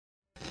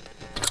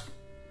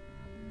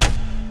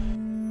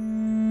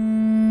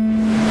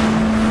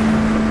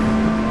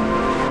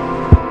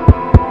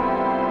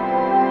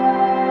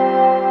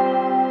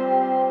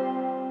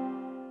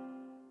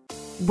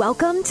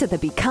Welcome to the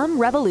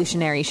Become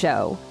Revolutionary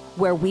Show,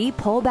 where we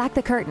pull back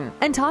the curtain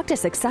and talk to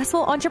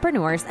successful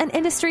entrepreneurs and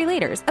industry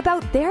leaders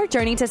about their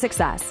journey to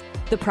success,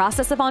 the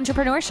process of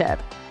entrepreneurship,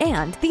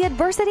 and the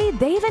adversity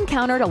they've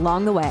encountered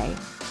along the way.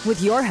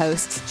 With your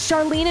hosts,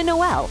 Charlene and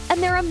Noelle,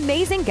 and their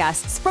amazing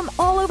guests from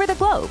all over the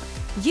globe,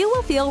 you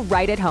will feel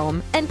right at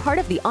home and part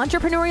of the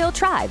entrepreneurial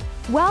tribe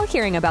while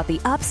hearing about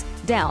the ups,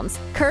 downs,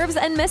 curves,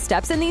 and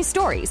missteps in these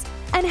stories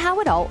and how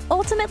it all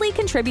ultimately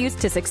contributes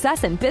to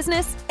success in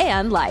business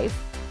and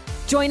life.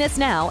 Join us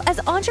now as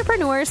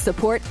entrepreneurs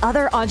support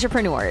other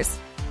entrepreneurs.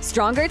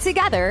 Stronger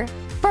together,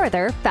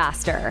 further,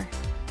 faster.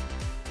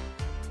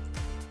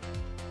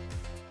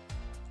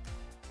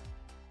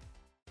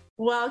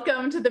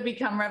 Welcome to the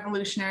Become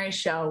Revolutionary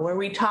Show, where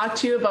we talk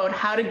to you about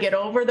how to get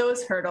over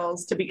those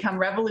hurdles to become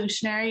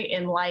revolutionary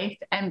in life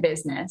and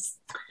business.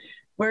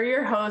 We're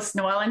your hosts,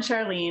 Noelle and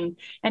Charlene,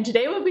 and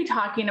today we'll be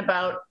talking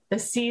about the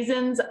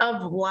seasons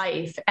of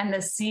life and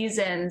the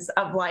seasons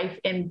of life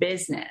in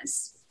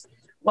business.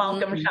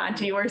 Welcome,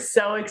 Chanti. We're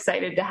so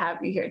excited to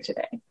have you here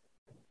today.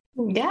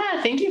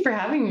 Yeah, thank you for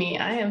having me.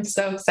 I am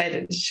so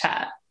excited to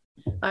chat.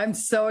 I'm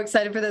so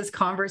excited for this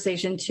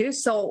conversation too.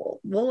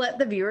 So we'll let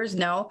the viewers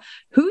know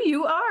who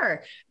you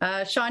are.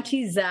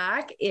 Chanti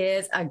Zak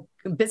is a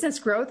business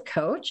growth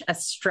coach, a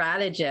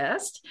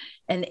strategist,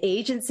 an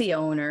agency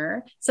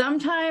owner,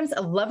 sometimes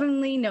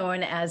lovingly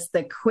known as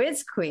the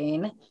quiz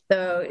queen,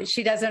 though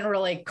she doesn't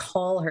really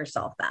call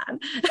herself that.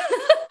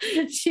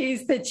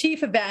 She's the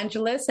chief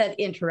evangelist at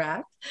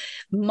Interact,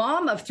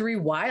 mom of 3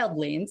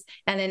 wildlings,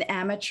 and an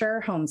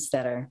amateur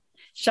homesteader.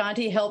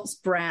 Chanti helps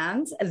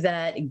brands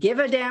that give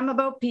a damn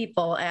about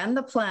people and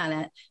the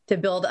planet to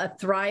build a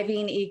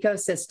thriving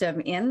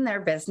ecosystem in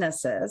their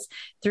businesses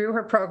through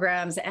her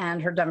programs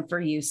and her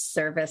done-for-you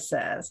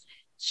services.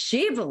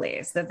 She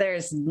believes that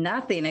there's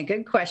nothing a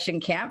good question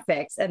can't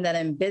fix, and that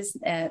in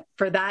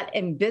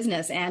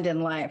business and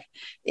in life,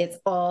 it's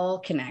all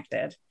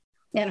connected.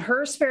 In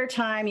her spare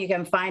time, you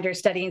can find her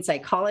studying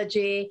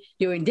psychology,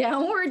 doing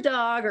downward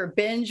dog, or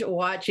binge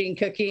watching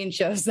cooking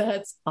shows.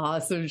 That's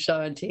awesome,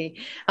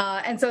 Chanti.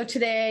 And so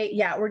today,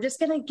 we're just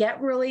going to get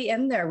really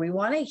in there. We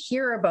want to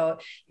hear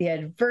about the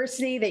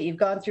adversity that you've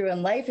gone through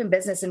in life and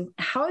business and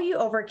how you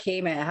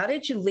overcame it. How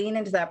did you lean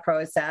into that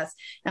process?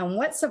 And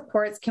what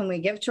supports can we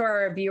give to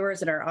our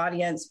viewers and our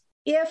audience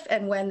if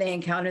and when they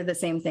encounter the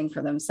same thing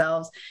for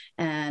themselves?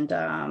 And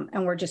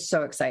we're just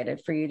so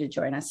excited for you to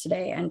join us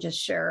today and just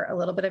share a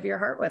little bit of your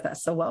heart with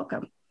us. So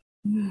welcome.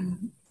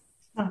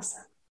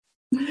 Awesome.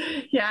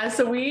 Yeah,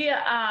 so we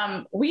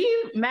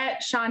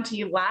met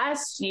Chanti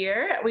last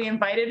year. We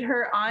invited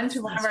her on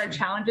to one of our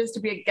challenges to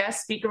be a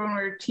guest speaker when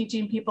we were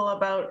teaching people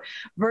about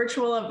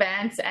virtual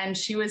events, and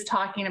she was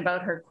talking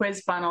about her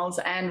quiz funnels.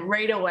 And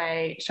right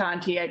away,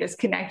 Chanti, I just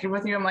connected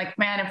with you. I'm like,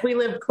 man, if we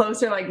lived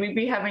closer, like we'd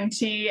be having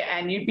tea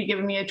and you'd be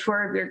giving me a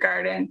tour of your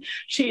garden.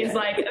 She's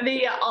like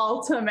the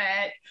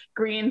ultimate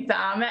green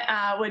thumb,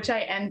 which I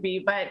envy.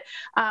 But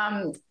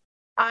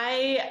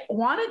I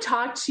want to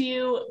talk to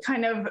you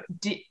kind of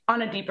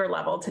on a deeper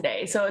level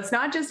today. So it's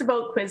not just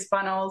about quiz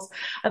funnels.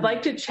 I'd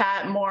like to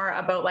chat more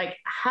about like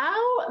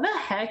how the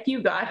heck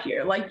you got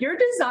here. Like you're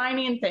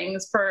designing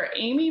things for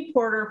Amy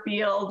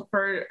Porterfield,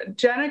 for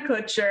Jenna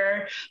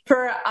Kutcher,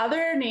 for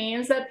other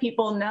names that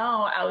people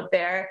know out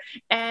there.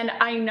 And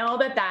I know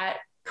that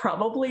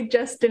probably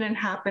just didn't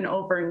happen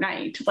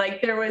overnight.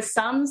 Like there was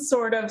some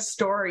sort of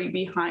story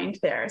behind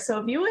there. So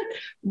if you would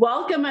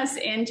welcome us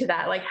into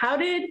that, like how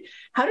did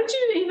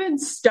you even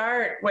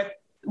start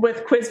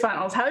with quiz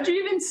funnels? How did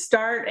you even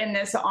start in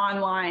this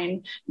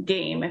online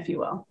game, if you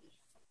will?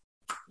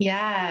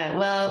 Yeah,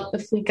 well,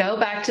 if we go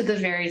back to the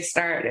very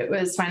start, it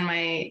was when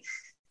my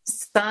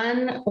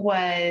son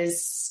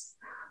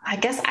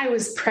I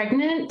was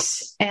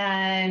pregnant,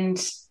 and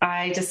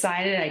I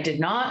decided I did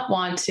not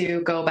want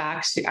to go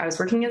back I was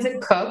working as a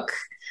cook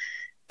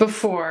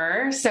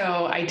before,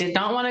 so I did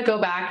not want to go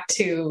back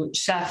to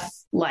chef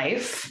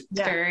life.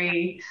 Yeah.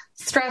 Very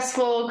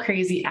stressful,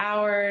 crazy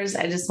hours.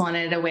 I just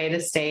wanted a way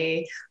to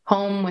stay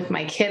home with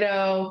my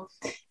kiddo.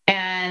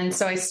 And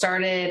so I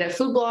started a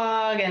food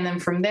blog, and then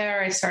from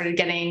there I started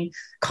getting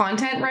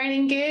content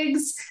writing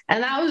gigs.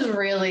 And that was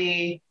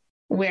really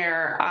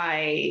where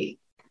I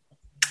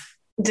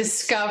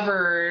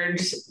discovered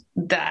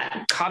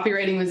that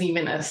copywriting was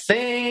even a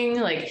thing.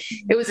 Like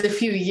it was a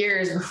few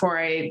years before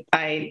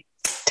I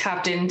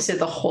tapped into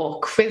the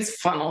whole quiz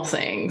funnel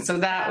thing. So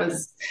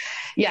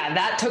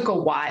that took a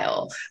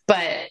while.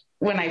 But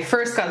when I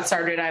first got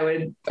started,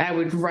 I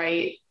would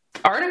write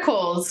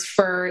articles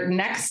for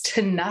next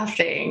to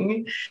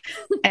nothing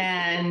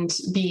and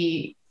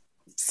be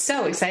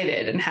so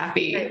excited and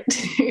happy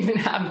to even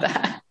have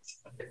that.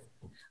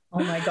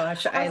 Oh my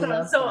gosh, I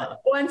love so that.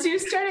 Once you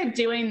started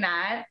doing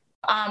that,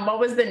 what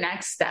was the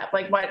next step?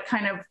 Like what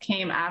kind of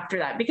came after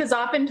that? Because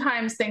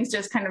oftentimes things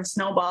just kind of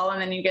snowball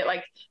and then you get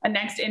like a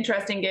next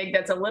interesting gig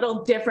that's a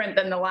little different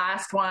than the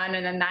last one.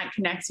 And then that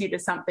connects you to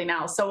something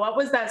else. So what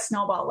was that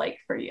snowball like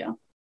for you?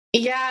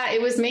 Yeah,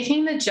 it was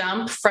making the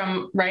jump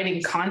from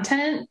writing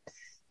content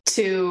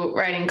to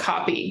writing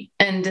copy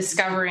and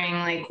discovering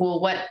like, well,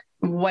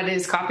 what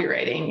is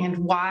copywriting and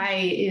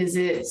why is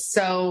it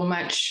so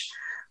much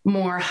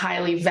more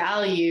highly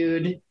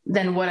valued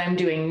than what I'm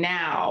doing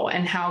now?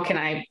 And how can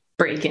I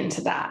break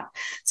into that?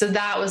 So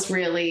that was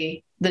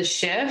really the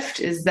shift,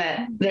 is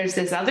that there's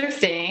this other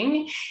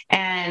thing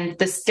and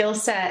the skill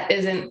set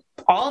isn't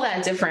all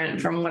that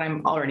different from what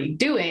I'm already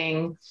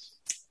doing.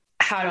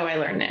 How do I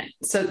learn it?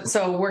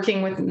 So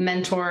working with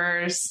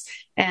mentors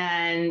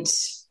and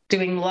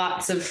doing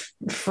lots of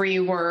free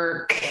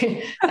work,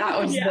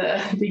 that was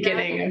the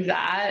beginning of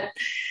that.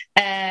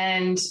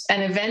 And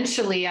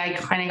eventually I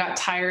kind of got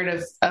tired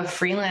of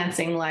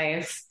freelancing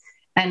life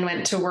and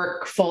went to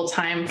work full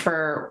time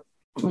for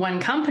one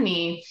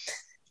company.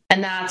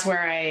 And that's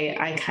where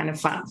I kind of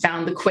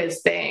found the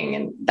quiz thing.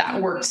 And that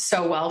worked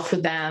so well for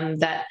them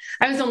that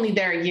I was only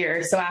there a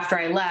year. So after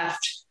I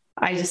left,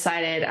 I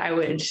decided I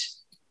would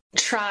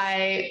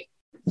try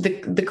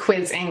the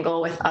quiz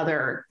angle with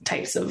other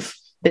types of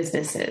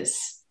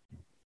businesses.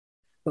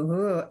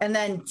 Ooh, and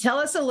then tell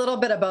us a little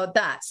bit about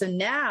that. So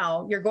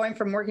now you're going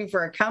from working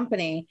for a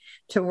company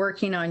to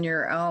working on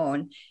your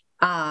own.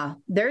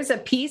 There's a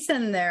piece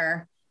in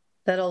there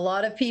that a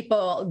lot of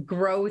people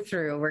grow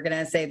through. We're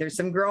going to say there's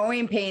some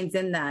growing pains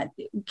in that.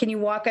 Can you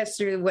walk us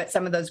through what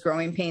some of those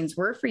growing pains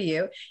were for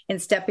you in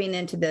stepping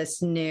into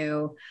this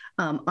new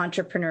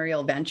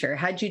entrepreneurial venture?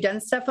 Had you done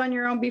stuff on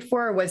your own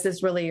before, or was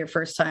this really your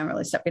first time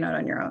really stepping out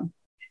on your own?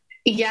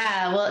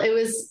 Yeah, well, it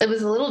was a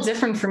little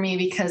different for me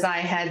because I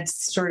had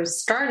sort of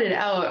started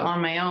out on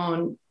my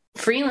own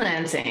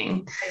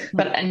freelancing,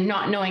 but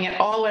not knowing at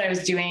all what I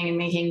was doing and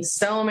making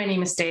so many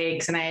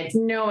mistakes. And I had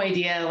no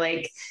idea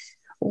like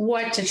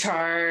what to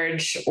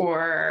charge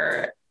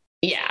or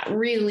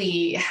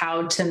really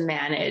how to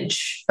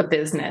manage a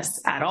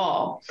business at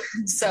all.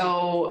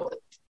 So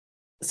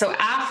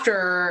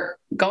after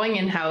going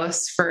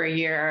in-house for a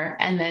year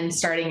and then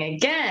starting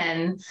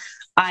again,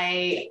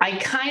 I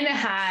kind of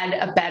had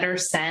a better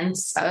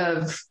sense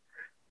of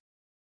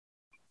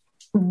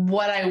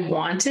what I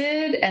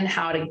wanted and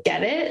how to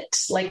get it.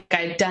 Like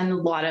I'd done a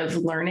lot of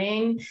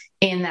learning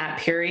in that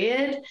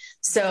period.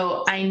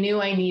 So I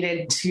knew I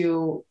needed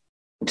to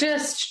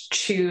just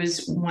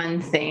choose one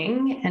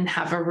thing and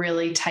have a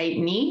really tight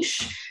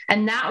niche.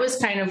 And that was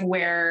kind of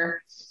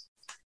where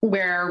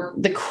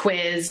the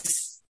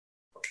quiz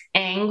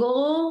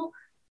angle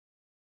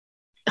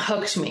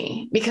hooked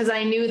me, because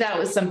I knew that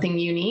was something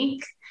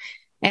unique.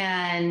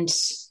 And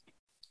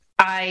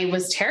I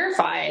was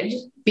terrified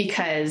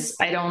because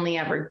I'd only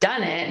ever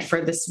done it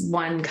for this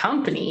one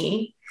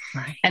company.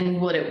 Right. And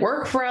would it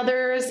work for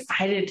others?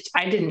 I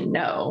didn't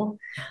know.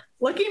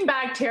 Looking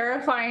back,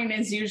 terrifying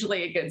is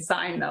usually a good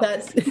sign, though.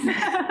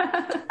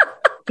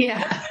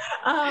 Yeah.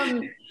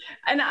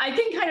 And I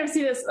can kind of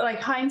see this, like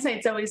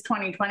hindsight's always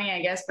 20/20,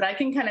 I guess, but I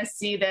can kind of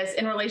see this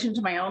in relation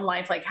to my own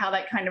life, like how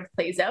that kind of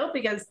plays out,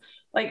 because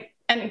like,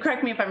 and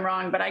correct me if I'm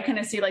wrong, but I kind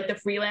of see like the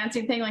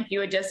freelancing thing, like you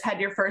had just had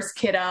your first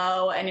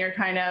kiddo and you're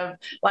kind of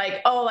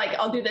like, oh, like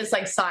I'll do this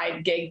like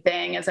side gig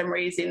thing as I'm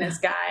raising this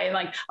guy. And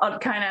like, I'll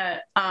kind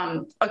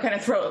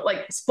of throw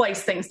like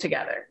splice things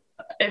together,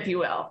 if you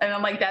will. And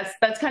I'm like,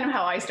 that's kind of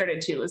how I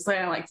started too. It's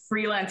kind of like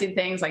freelancing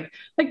things, like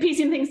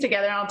piecing things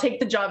together, and I'll take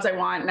the jobs I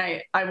want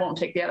and I won't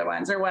take the other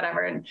ones or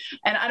whatever. And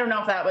I don't know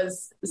if that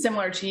was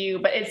similar to you,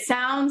 but it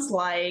sounds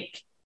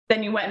like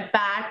then you went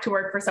back to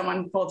work for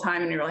someone full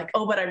time and you're like,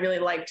 oh, but I really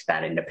liked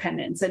that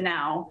independence. And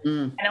now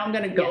I'm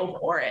going to go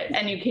for it.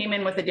 And you came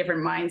in with a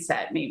different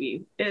mindset,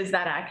 maybe. Is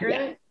that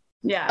accurate?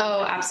 Yeah.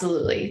 Oh,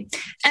 absolutely.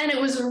 And it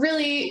was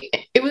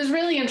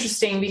really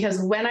interesting because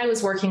when I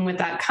was working with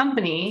that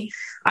company,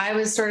 I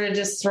was sort of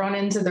just thrown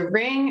into the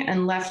ring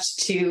and left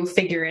to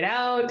figure it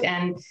out.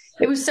 And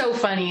it was so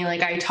funny.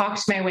 Like I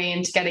talked my way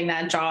into getting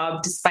that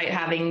job despite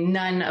having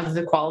none of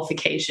the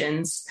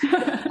qualifications.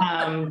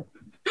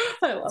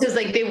 Because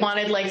like they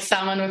wanted like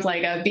someone with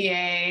like a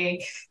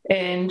BA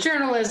in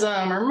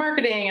journalism or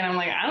marketing. And I'm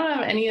like, I don't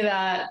have any of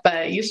that,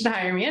 but you should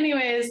hire me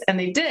anyways. And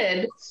they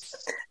did.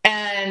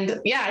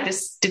 And yeah, I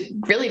just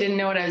really didn't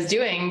know what I was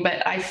doing,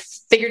 but I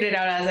figured it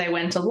out as I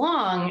went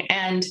along.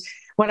 And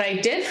what I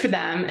did for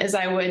them is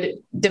I would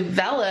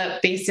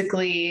develop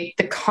basically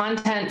the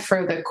content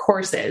for the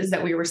courses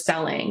that we were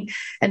selling.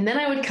 And then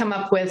I would come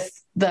up with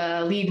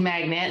the lead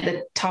magnet,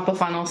 the top of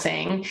funnel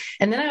thing.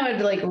 And then I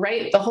would like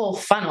write the whole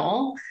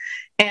funnel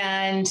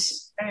and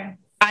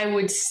I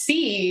would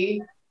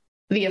see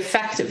the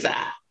effect of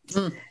that.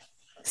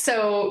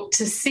 So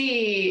to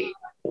see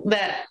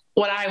that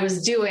what I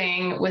was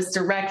doing was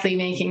directly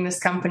making this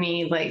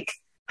company like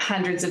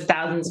hundreds of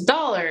thousands of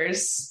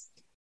dollars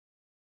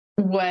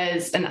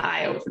was an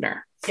eye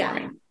opener for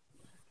me.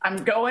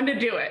 I'm going to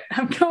do it.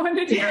 I'm going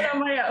to do it on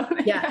my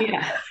own. Yeah.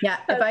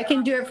 If I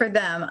can do it for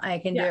them, I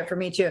can do it for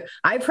me too.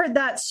 I've heard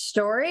that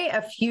story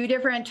a few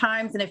different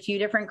times in a few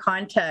different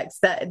contexts,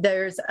 that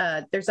there's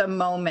a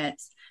moment,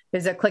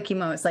 there's a clicky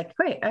moment. It's like,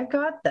 wait, I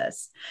got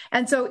this.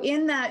 And so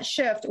in that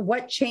shift,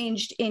 what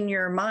changed in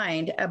your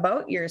mind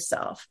about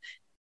yourself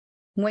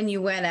when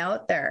you went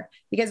out there?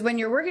 Because when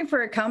you're working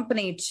for a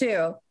company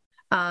too,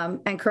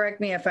 and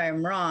correct me if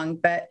I'm wrong,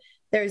 but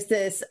there's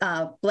this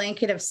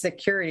blanket of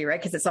security, right?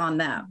 Because it's on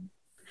them.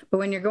 But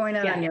when you're going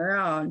out on your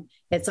own,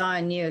 it's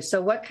on you.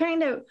 So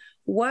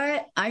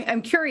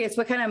I'm curious,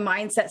 what kind of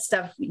mindset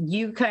stuff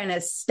you kind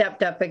of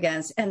stepped up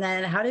against? And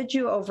then how did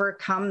you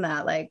overcome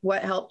that? Like,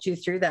 what helped you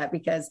through that?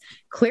 Because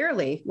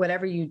clearly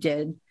whatever you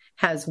did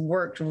has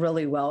worked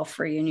really well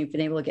for you and you've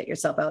been able to get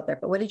yourself out there.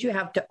 But what did you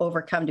have to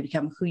overcome to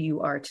become who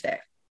you are today?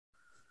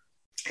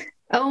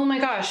 Oh my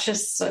gosh,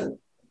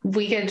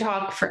 we could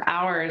talk for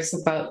hours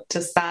about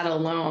just that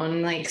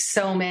alone. Like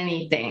so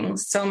many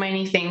things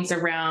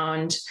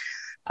around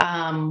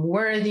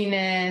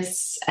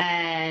worthiness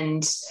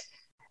and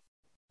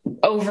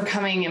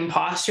overcoming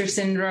imposter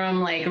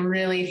syndrome, like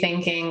really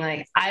thinking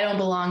like, I don't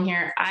belong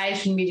here. I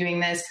shouldn't be doing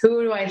this.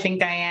 Who do I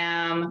think I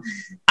am?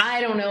 I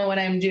don't know what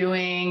I'm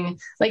doing.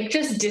 Like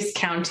just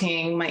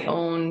discounting my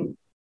own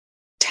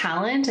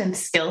talent and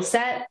skill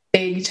set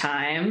big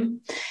time.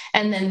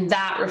 And then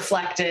that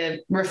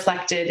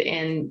reflected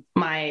in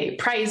my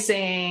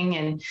pricing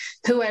and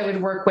who I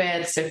would work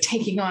with. So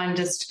taking on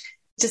just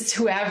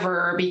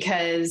whoever,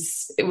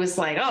 because it was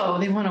like, oh,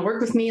 they want to work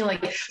with me.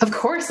 Like, of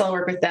course I'll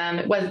work with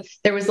them.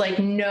 There was like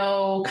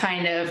no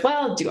kind of,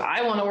 well, do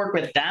I want to work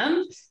with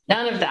them?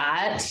 None of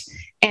that.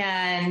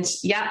 And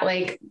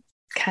like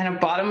kind of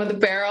bottom of the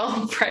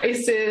barrel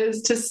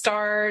prices to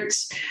start,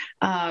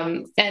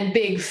 and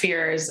big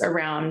fears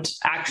around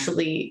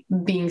actually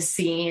being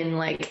seen.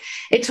 Like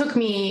it took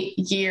me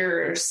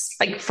years,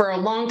 like for a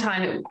long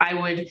time, I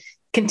would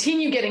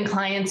continue getting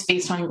clients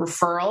based on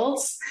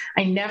referrals.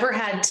 I never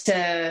had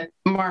to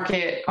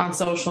market on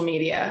social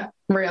media,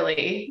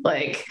 really.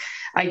 Like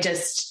I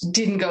just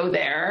didn't go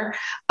there.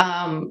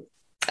 I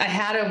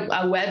had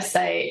a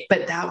website,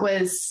 but that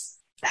was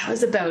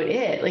about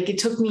it. Like it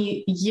took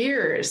me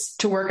years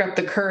to work up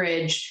the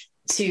courage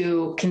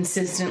to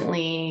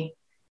consistently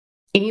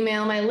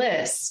email my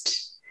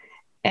list.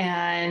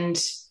 And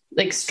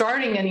like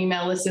starting an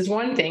email list is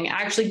one thing,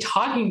 actually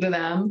talking to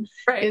them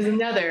is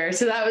another.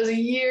 So that was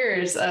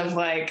years of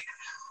like,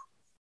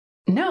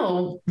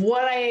 no,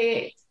 what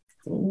I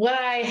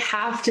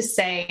have to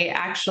say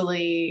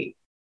actually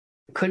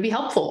could be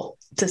helpful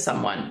to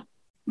someone.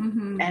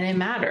 Mm-hmm. And it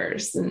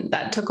matters. And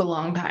that took a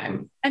long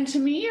time. And to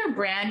me, your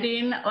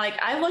branding, like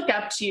I look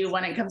up to you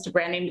when it comes to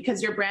branding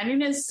because your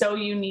branding is so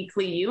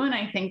uniquely you. And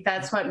I think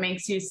that's what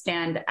makes you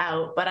stand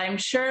out. But I'm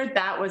sure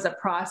that was a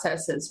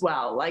process as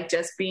well, like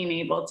just being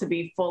able to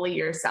be fully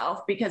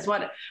yourself. Because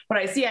what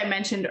I see, I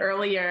mentioned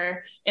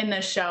earlier in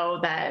the show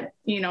that,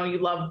 you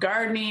love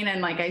gardening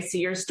and like I see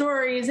your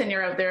stories and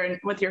you're out there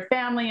with your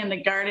family in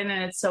the garden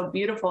and it's so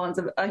beautiful. And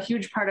it's a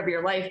huge part of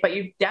your life, but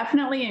you've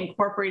definitely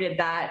incorporated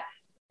that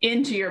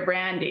into your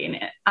branding.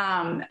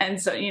 And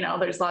so,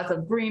 there's lots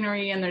of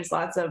greenery and there's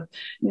lots of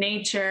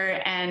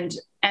nature and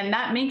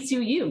that makes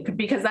you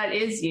because that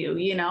is you,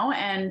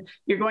 and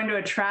you're going to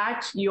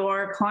attract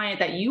your client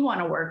that you want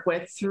to work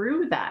with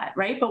through that.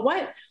 Right.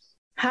 But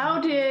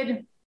how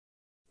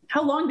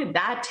long did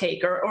that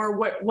take? Or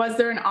what, was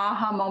there an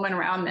aha moment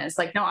around this?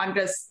 Like, no,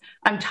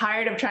 I'm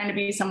tired of trying to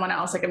be someone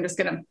else. Like, I'm just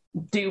going to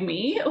do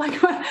me. Like,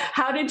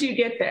 how did you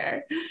get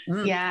there?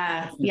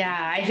 Yeah.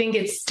 I think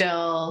it's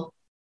still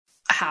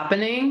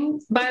happening,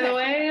 by the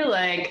way.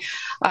 Like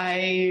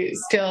I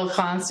still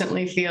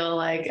constantly feel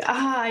like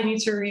I need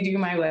to redo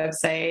my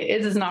website.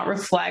 It does not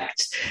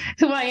reflect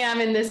who I am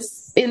in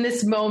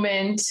this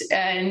moment.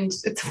 And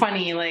it's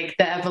funny, like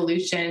the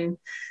evolution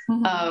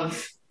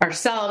of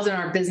ourselves and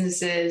our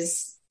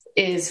businesses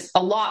is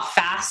a lot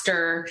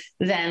faster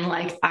than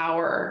like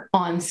our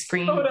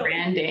on-screen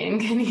branding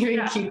can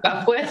even keep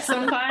up with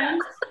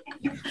sometimes.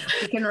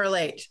 We can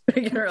relate.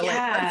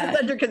 Yeah. It's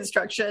under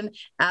construction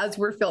as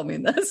we're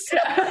filming this.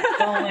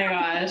 Oh my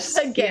gosh.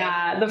 Again.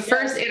 Yeah. The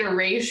first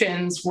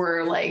iterations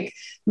were like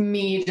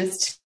me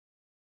just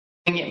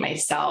doing it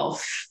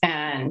myself.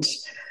 And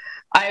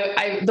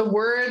the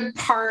word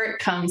part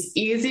comes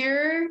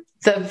easier.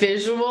 The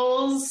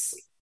visuals,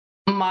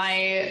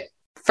 my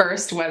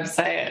first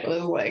website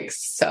was like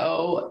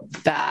so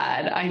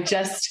bad. I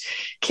just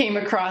came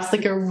across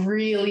like a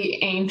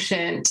really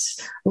ancient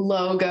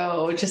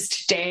logo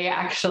just today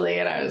actually.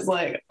 And I was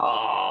like,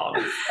 oh,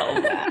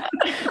 so bad.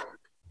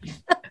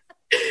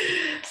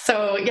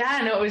 So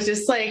yeah, no, it was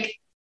just like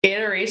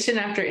iteration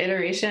after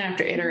iteration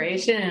after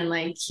iteration and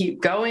like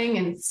keep going,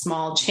 and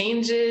small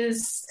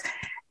changes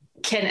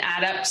can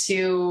add up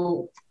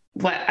to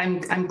what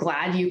I'm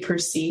glad you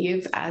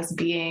perceive as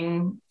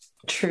being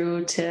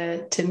true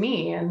to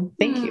me. And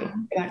thank you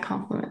for that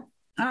compliment.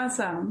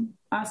 Awesome.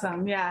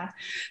 Yeah.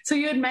 So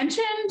you had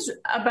mentioned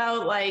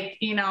about like,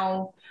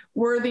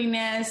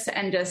 worthiness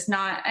and just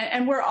not,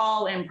 and we're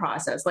all in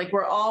process, like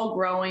we're all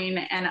growing.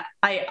 And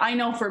I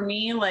know for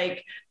me,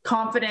 like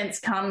confidence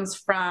comes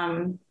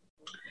from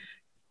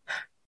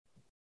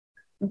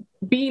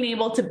being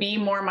able to be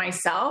more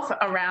myself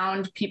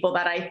around people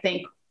that I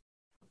think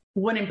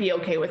wouldn't be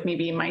okay with me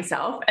being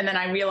myself. And then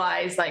I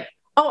realized like,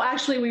 oh,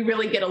 actually we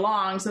really get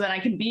along. So then I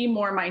can be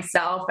more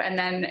myself. And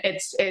then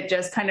it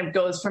just kind of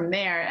goes from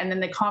there. And then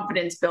the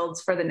confidence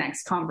builds for the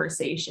next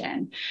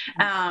conversation.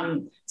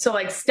 So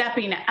like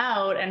stepping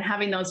out and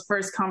having those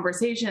first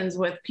conversations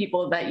with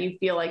people that you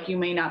feel like you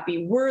may not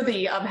be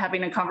worthy of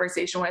having a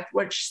conversation with,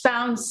 which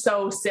sounds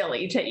so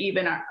silly to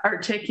even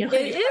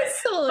articulate. It is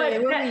silly.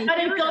 But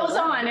it goes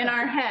on in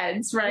our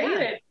heads, right?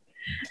 Yeah.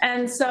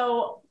 And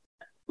so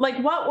like,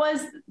 what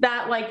was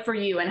that like for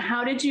you? And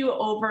how did you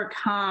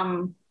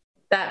overcome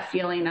that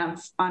feeling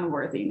of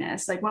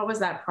unworthiness? Like, what was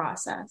that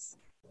process?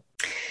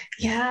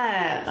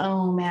 Yeah.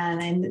 Oh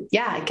man. And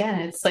yeah, again,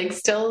 it's like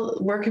still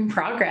work in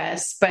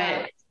progress,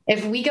 but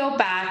if we go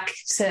back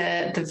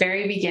to the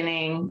very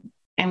beginning,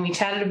 and we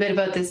chatted a bit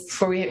about this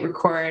before we hit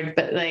record,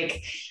 but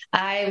like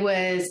I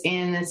was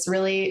in this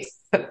really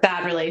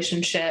bad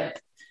relationship,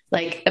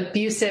 like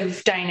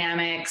abusive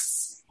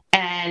dynamics,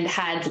 and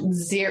had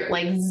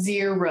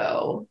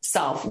zero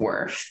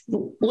self-worth.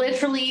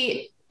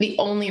 Literally the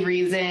only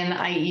reason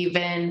I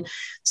even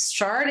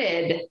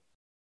started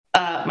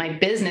my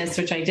business,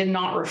 which I did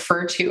not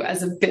refer to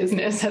as a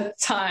business at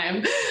the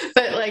time,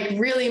 but like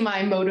really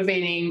my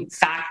motivating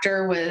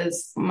factor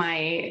was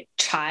my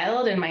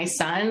child and my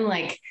son.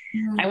 Like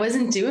I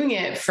wasn't doing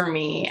it for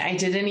me. I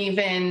didn't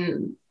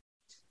even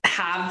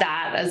have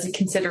that as a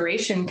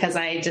consideration because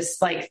I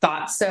just like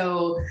thought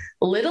so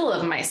little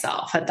of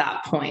myself at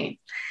that point.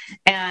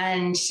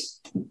 And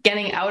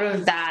getting out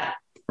of that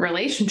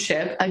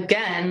relationship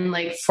again,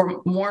 like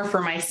for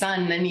my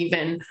son than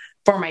even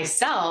for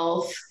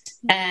myself,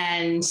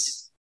 and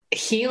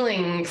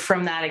healing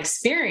from that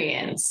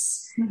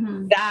experience,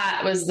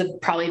 that was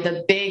probably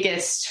the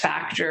biggest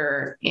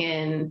factor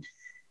in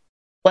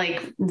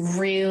like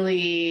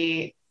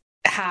really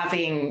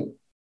having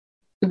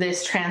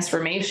this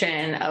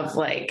transformation of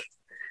like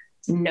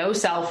no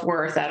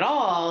self-worth at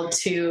all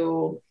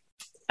to,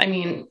 I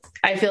mean,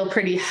 I feel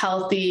pretty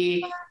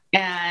healthy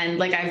and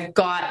like I've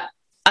got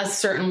a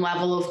certain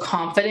level of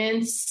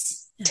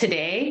confidence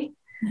today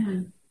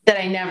that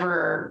I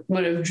never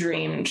would have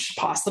dreamed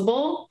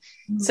possible.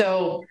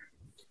 So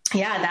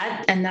yeah,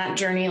 that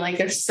journey, like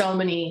there's so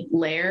many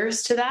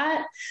layers to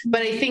that,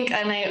 but I think,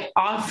 and I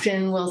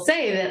often will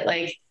say that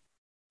like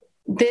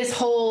this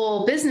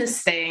whole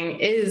business thing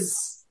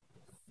is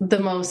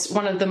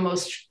one of the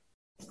most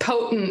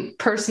potent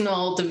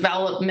personal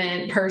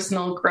development,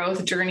 personal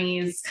growth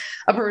journeys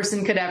a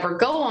person could ever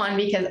go on,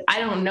 because I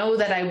don't know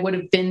that I would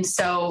have been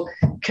so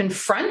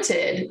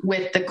confronted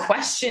with the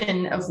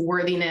question of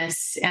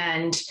worthiness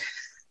and,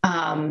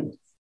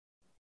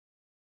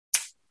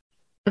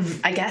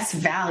 I guess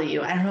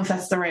value. I don't know if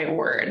that's the right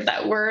word.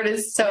 That word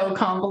is so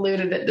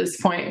convoluted at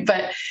this point,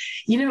 but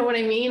you know what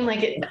I mean?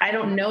 Like, I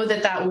don't know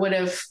that would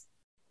have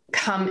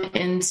come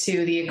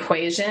into the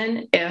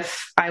equation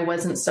if I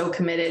wasn't so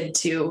committed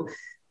to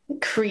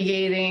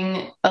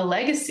creating a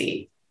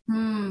legacy.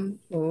 And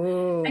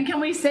can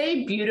we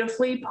say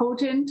beautifully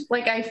potent?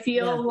 Like, I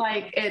feel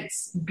like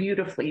it's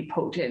beautifully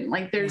potent.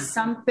 Like there's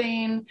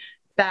something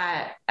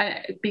that,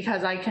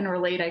 because I can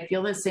relate, I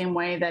feel the same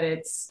way that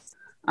it's,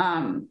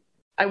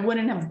 I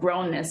wouldn't have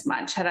grown this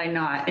much had I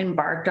not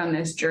embarked on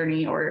this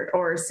journey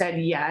or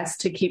said yes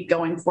to keep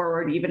going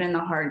forward, even in the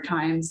hard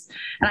times.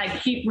 And I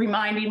keep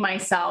reminding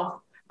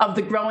myself of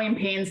the growing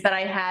pains that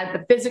I had,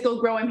 the physical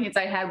growing pains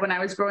I had when I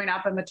was growing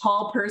up. I'm a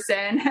tall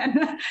person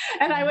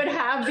and I would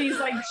have these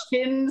like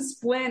shin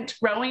splint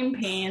growing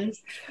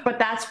pains, but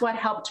that's what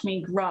helped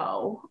me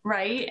grow.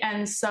 Right.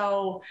 And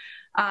so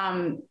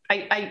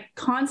I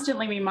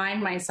constantly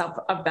remind myself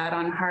of that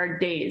on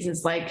hard days.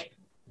 Is like,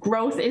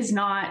 growth is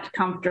not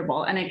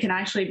comfortable, and it can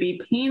actually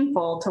be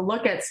painful to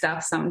look at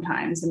stuff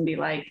sometimes and be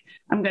like,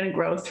 I'm going to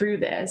grow through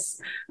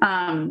this.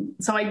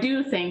 So I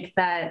do think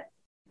that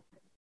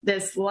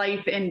this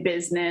life in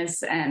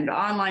business and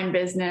online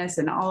business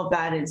and all of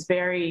that is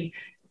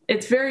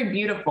it's very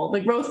beautiful.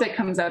 The growth that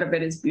comes out of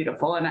it is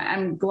beautiful. And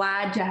I'm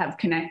glad to have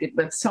connected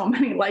with so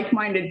many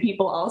like-minded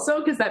people also,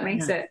 because that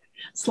makes it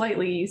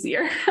slightly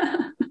easier.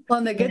 Well,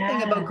 and the good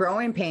thing about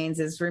growing pains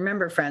is,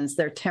 remember, friends,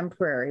 they're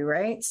temporary,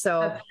 right?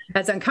 So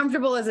as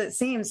uncomfortable as it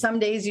seems, some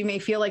days you may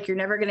feel like you're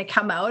never going to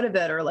come out of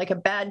it, or like a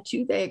bad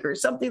toothache or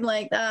something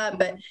like that,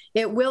 but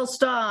it will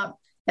stop.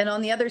 And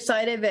on the other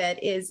side of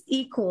it is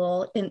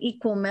in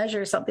equal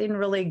measure, something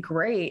really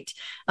great.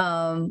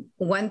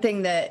 One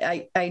thing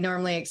that I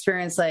normally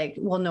experience, like,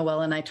 well,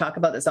 Noelle and I talk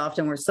about this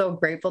often. We're so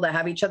grateful to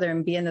have each other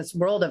and be in this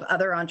world of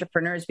other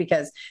entrepreneurs,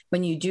 because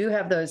when you do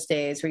have those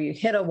days where you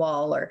hit a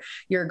wall or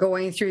you're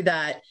going through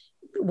that,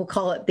 we'll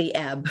call it the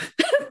ebb,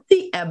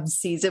 the ebb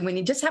season, when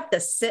you just have to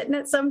sit in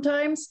it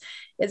sometimes,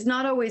 it's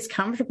not always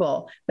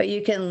comfortable, but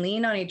you can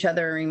lean on each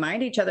other and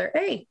remind each other,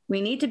 hey,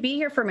 we need to be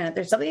here for a minute.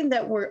 There's something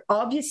that we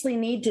obviously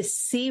need to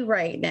see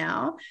right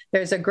now.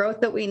 There's a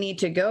growth that we need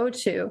to go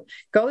through,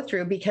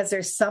 because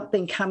there's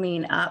something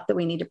coming up that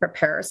we need to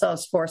prepare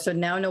ourselves for. So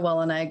now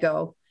Noelle and I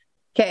go,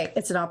 okay,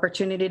 it's an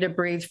opportunity to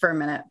breathe for a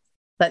minute.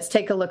 Let's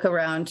take a look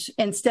around,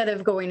 instead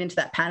of going into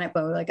that panic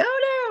mode, like,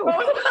 oh too.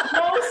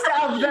 Most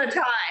of the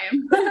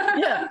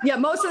time. Yeah,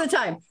 most of the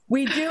time.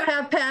 We do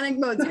have panic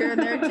modes here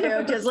and there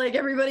too, just like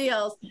everybody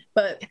else.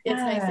 But it's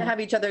nice to have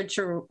each other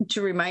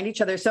to remind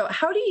each other. So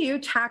how do you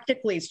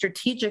tactically,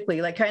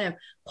 strategically, like kind of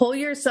pull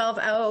yourself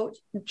out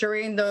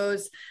during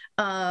those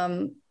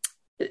kind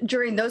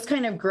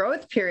of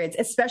growth periods,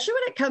 especially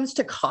when it comes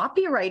to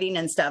copywriting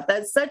and stuff?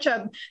 That's such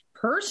a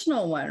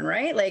personal one,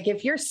 right? Like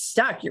if you're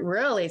stuck, you're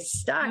really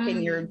stuck,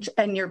 and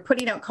you're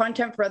putting out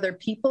content for other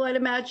people, I'd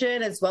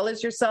imagine, as well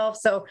as yourself.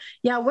 So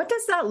yeah, what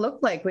does that look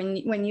like when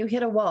you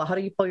hit a wall? How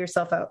do you pull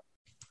yourself out?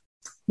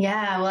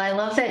 Yeah, well, I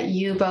love that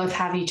you both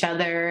have each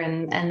other,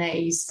 and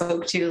that you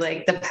spoke to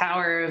like the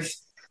power of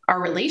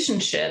our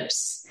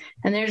relationships.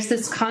 And there's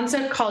this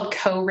concept called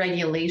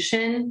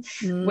co-regulation,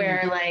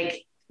 where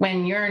like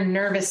when your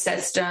nervous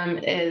system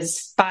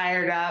is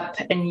fired up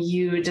and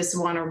you just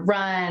want to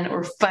run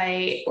or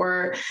fight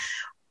or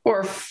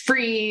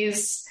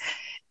freeze,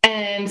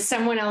 and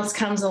someone else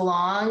comes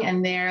along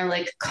and they're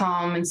like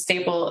calm and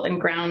stable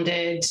and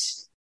grounded,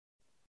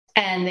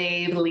 and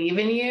they believe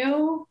in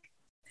you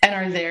and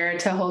are there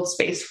to hold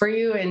space for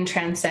you in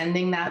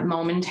transcending that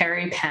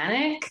momentary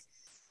panic,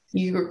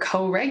 you're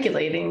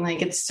co-regulating.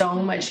 Like it's so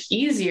much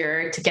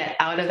easier to get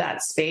out of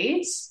that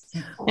space.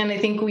 And I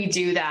think we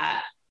do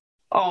that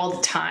all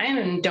the time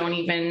and don't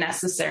even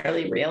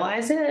necessarily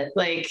realize it.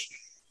 Like,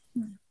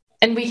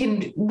 and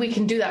we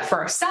can do that for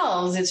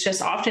ourselves. It's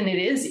just often it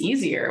is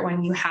easier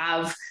when you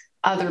have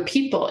other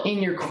people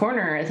in your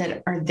corner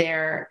that are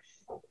there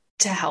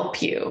to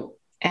help you.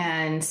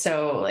 And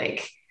so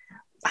like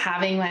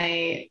having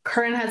my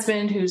current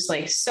husband who's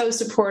like so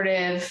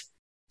supportive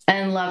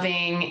and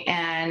loving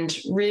and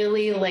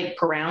really like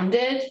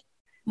grounded.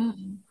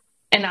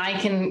 And I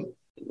can,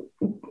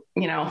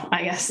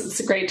 I guess it's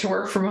great to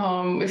work from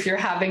home. If you're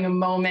having a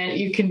moment,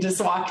 you can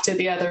just walk to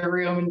the other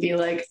room and be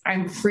like,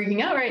 I'm freaking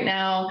out right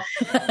now.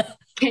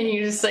 Can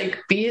you just like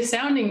be a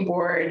sounding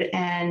board?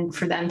 And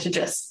for them to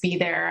just be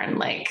there and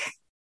like,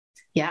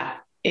 yeah,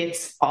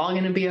 it's all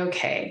going to be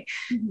okay.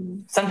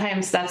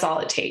 Sometimes that's all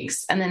it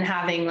takes. And then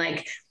having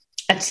like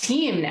a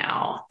team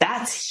now,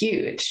 that's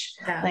huge.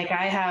 Yeah. Like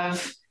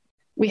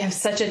we have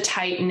such a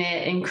tight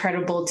knit,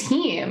 incredible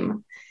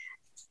team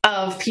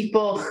of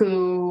people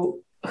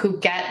who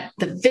get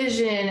the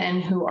vision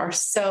and who are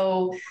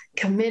so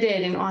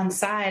committed and on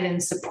side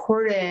and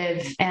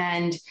supportive.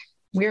 And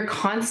we're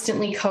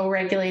constantly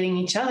co-regulating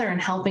each other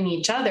and helping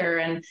each other.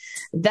 And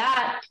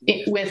that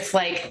with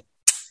like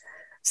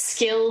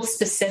skill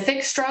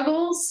specific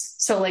struggles.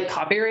 So like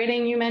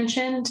copywriting, you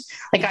mentioned,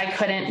 like I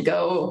couldn't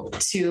go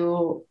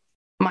to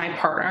my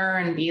partner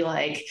and be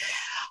like,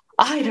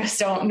 I just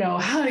don't know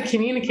how to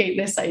communicate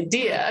this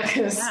idea,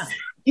 because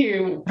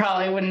you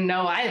probably wouldn't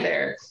know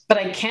either. But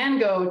I can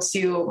go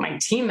to my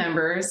team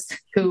members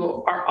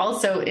who are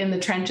also in the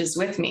trenches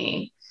with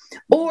me.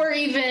 Or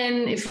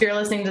even if you're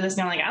listening to this and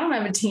you're like, I don't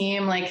have a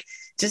team, like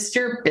just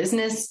your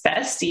business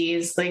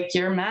besties, like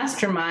your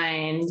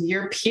mastermind,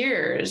 your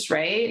peers,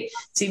 right?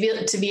 To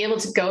be able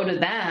to go to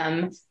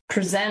them,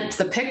 present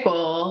the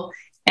pickle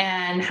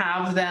and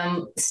have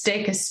them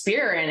stake a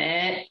spear in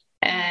it,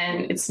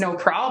 and it's no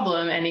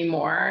problem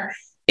anymore,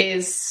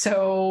 is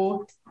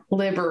so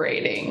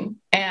liberating.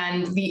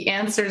 And the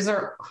answers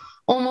are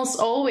almost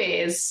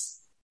always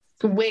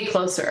way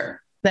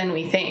closer than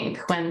we think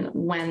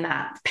when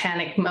that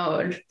panic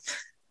mode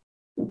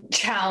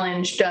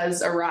challenge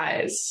does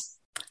arise.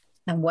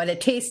 And what a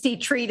tasty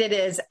treat it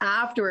is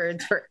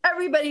afterwards for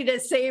everybody to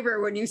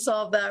savor when you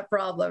solve that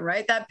problem,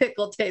 right? That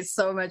pickle tastes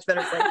so much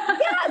better. It's like,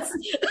 yes.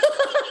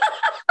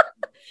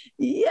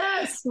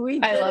 Yes, we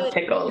did. I love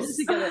pickles.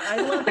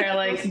 They're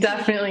like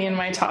definitely in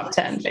my top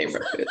 10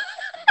 favorite foods.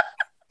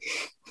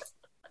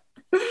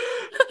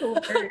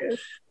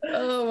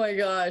 Oh my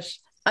gosh.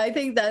 I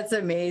think that's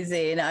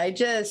amazing.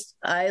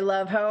 I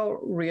love how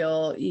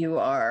real you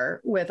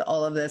are with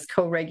all of this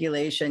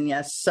co-regulation.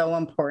 Yes, so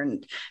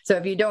important. So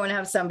if you don't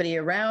have somebody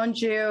around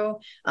you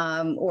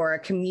or a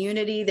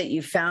community that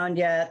you found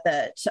yet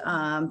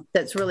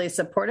that's really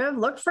supportive,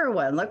 look for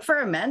one. Look for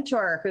a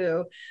mentor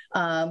who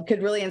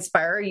could really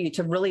inspire you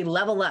to really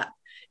level up.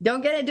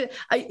 Don't get into,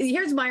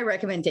 here's my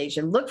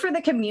recommendation. Look for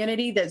the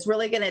community that's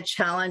really going to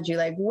challenge you.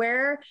 Like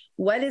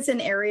what is an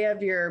area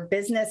of your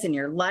business and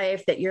your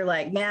life that you're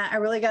like, man, I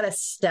really got to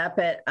step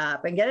it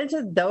up, and get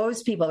into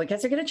those people,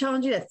 because they're going to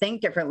challenge you to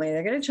think differently.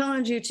 They're going to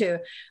challenge you to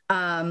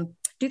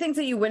do things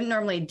that you wouldn't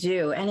normally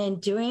do. And in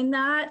doing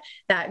that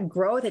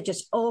growth, it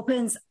just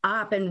opens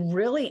up in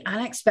really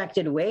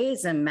unexpected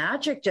ways, and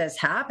magic just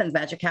happens.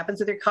 Magic happens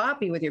with your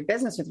copy, with your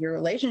business, with your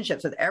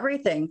relationships, with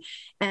everything.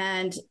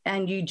 And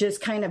you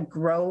just kind of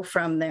grow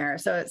from there.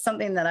 So it's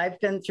something that I've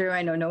been through.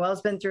 I know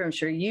Noelle's been through. I'm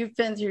sure you've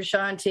been through,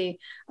 Chanti.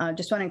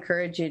 Just want to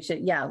encourage you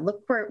to,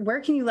 look where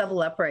can you level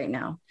up right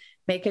now?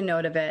 Make a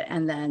note of it,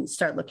 and then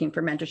start looking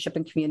for mentorship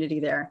and community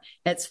there.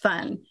 It's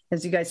fun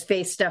as you guys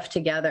face stuff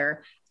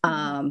together.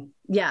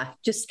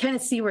 Just kind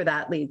of see where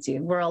that leads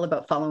you. We're all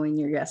about following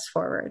your yes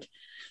forward.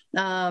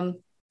 Well,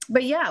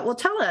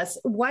 tell us,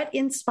 what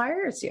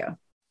inspires you?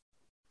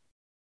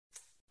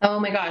 Oh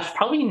my gosh,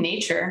 probably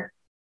nature.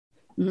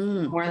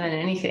 more than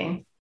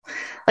anything.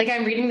 Like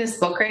I'm reading this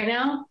book right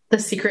now, The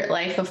Secret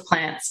Life of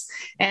Plants.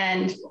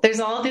 And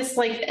there's all this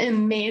like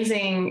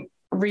amazing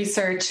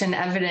research and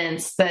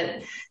evidence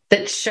that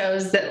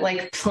shows that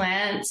like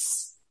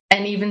plants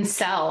and even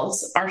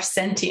cells are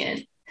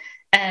sentient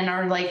and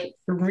are like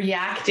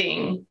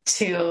reacting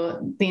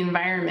to the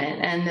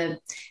environment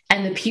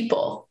and the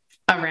people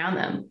around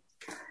them.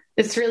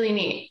 It's really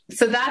neat.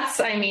 So that's,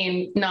 I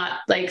mean,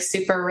 not like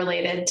super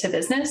related to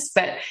business,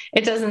 but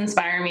it does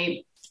inspire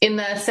me in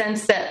the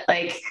sense that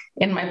like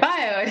in my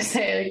bio, I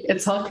say like,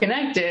 it's all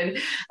connected,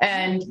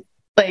 and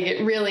like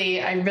I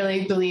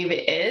really believe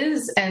it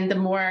is. And the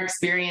more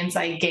experience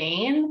I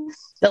gain,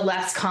 the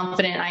less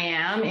confident I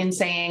am in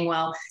saying,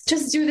 well,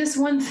 just do this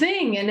one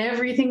thing and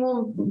everything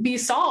will be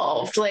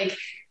solved. Like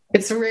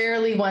it's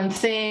rarely one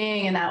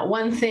thing, and that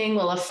one thing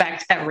will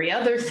affect every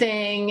other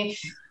thing.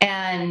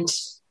 And,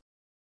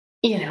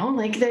 you know,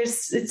 like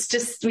it's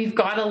just, we've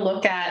got to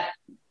look at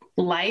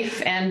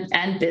life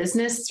and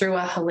business through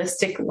a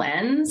holistic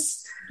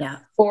lens,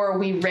 or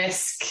we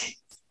risk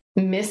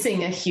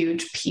missing a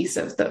huge piece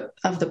of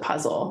the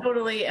puzzle.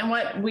 Totally. And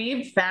what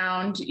we've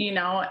found, you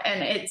know,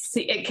 and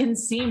it can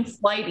seem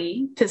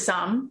flighty to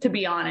some, to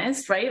be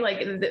honest, right?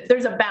 Like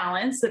there's a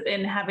balance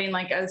in having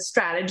like a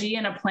strategy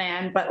and a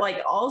plan, but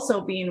like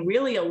also being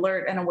really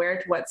alert and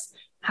aware to what's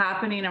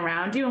happening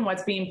around you and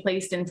what's being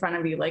placed in front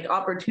of you, like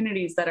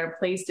opportunities that are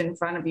placed in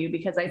front of you.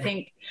 Because I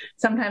think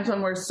sometimes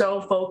when we're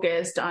so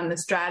focused on the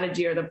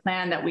strategy or the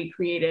plan that we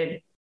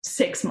created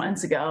 6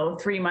 months ago,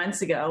 3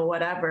 months ago,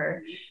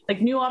 whatever,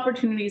 like new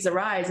opportunities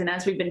arise. And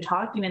as we've been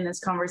talking in this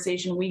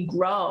conversation, we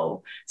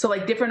grow. So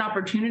like different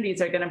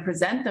opportunities are going to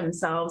present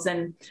themselves,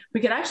 and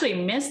we could actually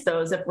miss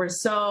those if we're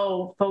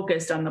so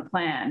focused on the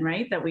plan,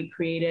 right, that we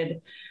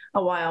created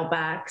a while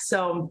back.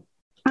 So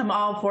I'm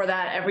all for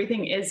that.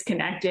 Everything is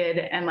connected,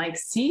 and like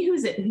see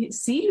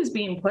who's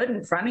being put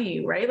in front of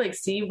you, right? Like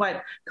see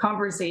what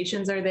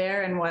conversations are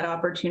there and what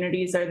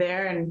opportunities are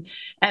there.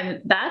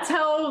 And that's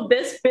how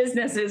this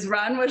business is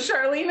run with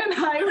Charlene and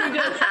I. We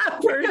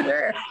just, for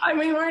sure. I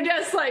mean, we're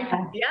just like,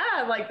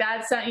 yeah, like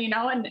that's, you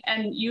know,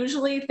 and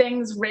usually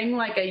things ring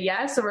like a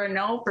yes or a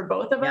no for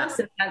both of us.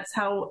 And that's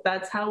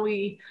how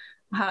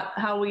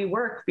we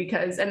work,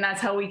 and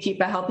that's how we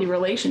keep a healthy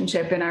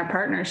relationship in our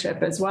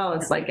partnership as well.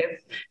 It's like,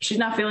 if she's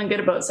not feeling good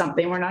about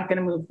something, we're not going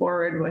to move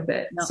forward with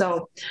it. No.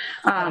 So,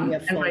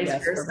 and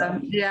vice versa.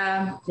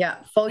 Yeah.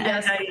 Full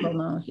yes. Full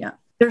no. Yeah.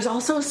 There's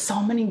also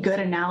so many good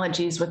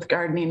analogies with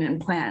gardening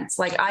and plants.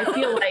 Like, I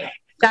feel like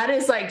that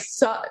is like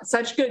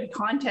such good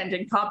content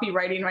and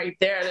copywriting right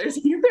there.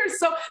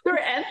 They're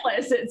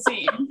endless, it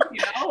seems,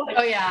 you know? Like,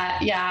 oh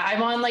yeah.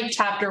 I'm on like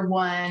chapter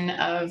 1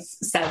 of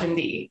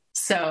 70.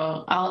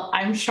 So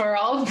I'm sure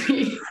I'll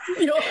be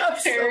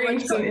sharing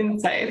some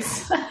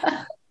insights.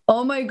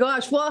 Oh my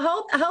gosh. Well,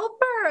 help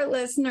our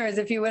listeners,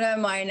 if you wouldn't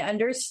mind,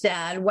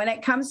 understand when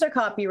it comes to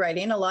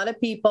copywriting, a lot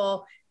of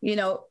people, you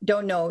know,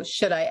 don't know,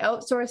 should I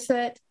outsource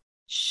it?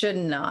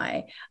 Shouldn't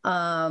I?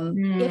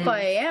 If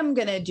I am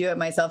going to do it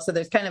myself, so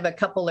there's kind of a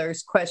couple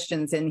of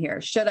questions in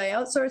here. Should I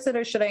outsource it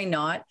or should I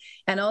not?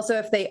 And also,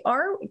 if they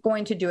are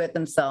going to do it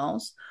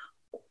themselves,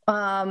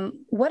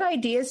 what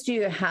ideas do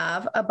you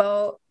have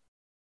about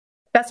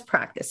best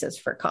practices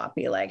for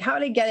copy? Like how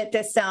to get it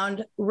to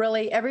sound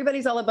really,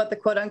 everybody's all about the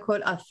quote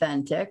unquote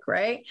authentic,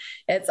 right?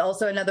 It's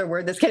also another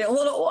word that's getting a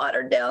little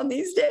watered down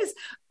these days,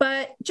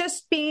 but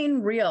just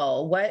being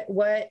real.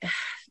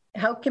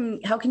 How can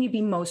you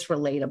be most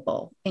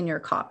relatable in your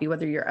copy,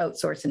 whether you're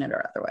outsourcing it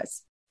or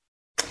otherwise?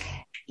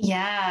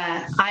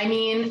 Yeah. I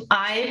mean,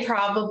 I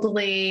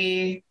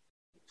probably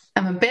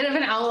am a bit of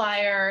an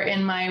outlier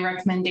in my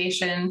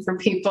recommendation for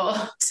people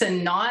to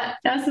not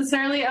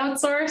necessarily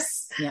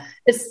outsource. Yeah.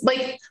 It's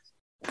like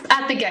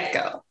at the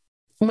get-go,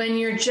 when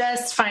you're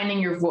just finding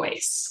your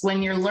voice,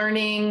 when you're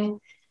learning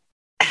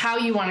how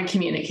you want to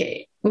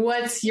communicate,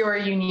 what's your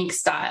unique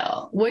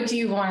style? What do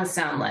you want to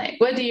sound like?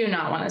 What do you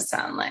not want to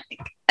sound like?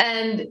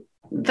 And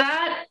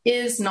that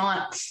is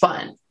not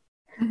fun.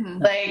 Mm-hmm.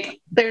 Like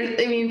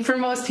for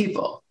most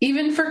people,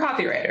 even for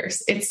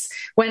copywriters, it's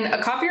when a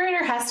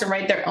copywriter has to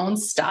write their own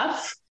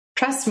stuff.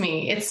 Trust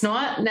me, it's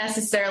not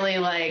necessarily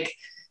like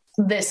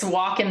this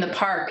walk in the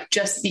park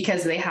just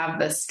because they have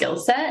the skill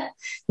set,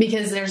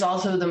 because there's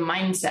also the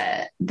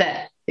mindset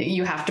that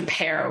you have to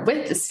pair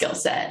with the skill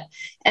set.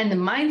 And the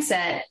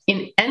mindset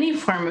in any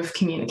form of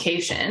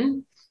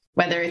communication,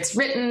 whether it's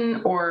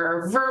written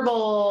or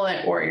verbal,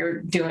 or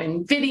you're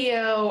doing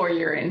video or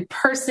you're in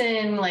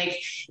person,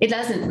 like it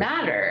doesn't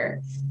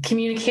matter.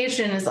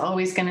 Communication is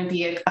always going to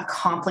be a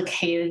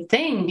complicated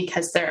thing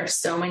because there are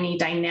so many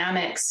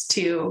dynamics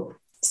to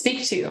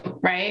speak to,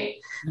 right?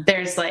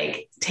 There's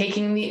like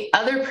taking the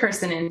other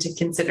person into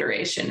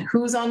consideration,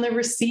 who's on the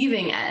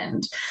receiving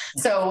end.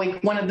 So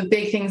like one of the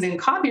big things in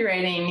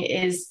copywriting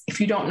is if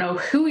you don't know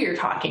who you're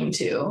talking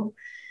to,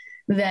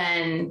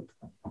 then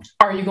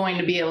are you going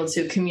to be able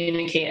to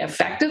communicate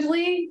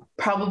effectively?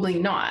 Probably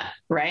not,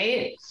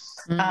 right?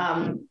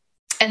 Mm-hmm.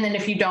 And then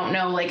if you don't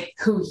know like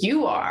who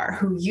you are,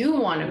 who you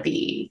want to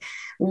be,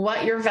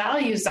 what your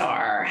values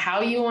are,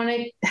 how you want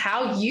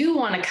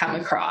to come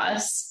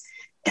across,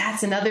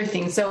 that's another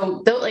thing.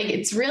 So like,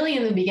 it's really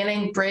in the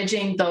beginning,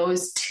 bridging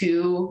those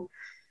two.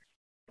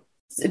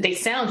 They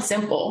sound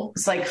simple.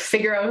 It's like,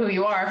 figure out who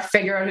you are,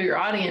 figure out who your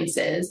audience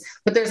is,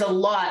 but there's a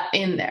lot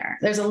in there.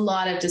 There's a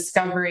lot of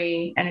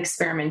discovery and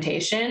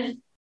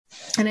experimentation.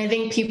 And I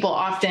think people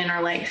often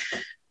are like,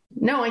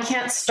 no, I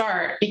can't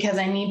start because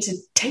I need to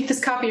take this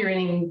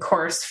copywriting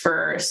course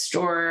first,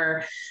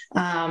 or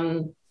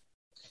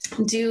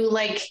do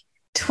like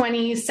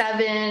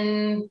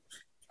 27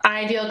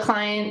 ideal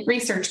client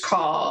research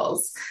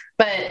calls.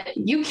 But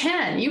you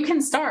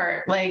can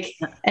start like,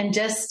 and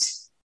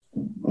just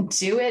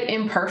do it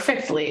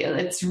imperfectly.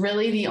 It's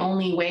really the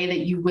only way that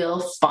you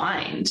will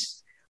find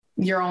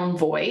your own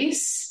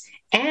voice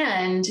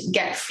and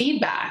get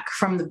feedback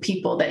from the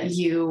people that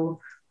you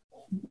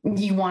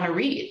want to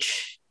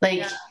reach.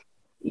 Like,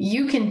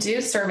 you can do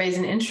surveys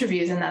and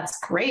interviews, and that's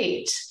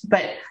great,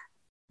 but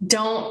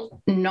don't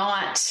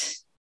not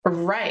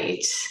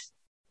write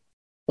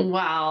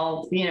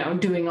while,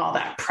 doing all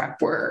that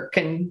prep work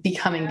and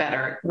becoming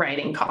better at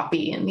writing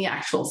copy and the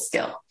actual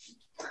skill.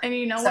 And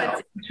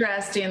what's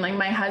interesting, like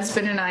my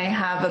husband and I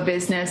have a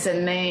business,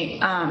 and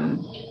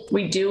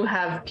we do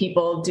have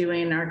people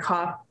doing our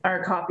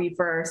copy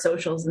for our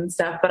socials and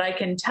stuff, but I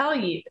can tell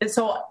you,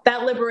 so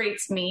that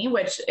liberates me,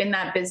 which in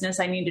that business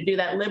I need to do,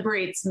 that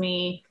liberates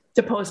me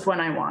to post when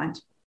I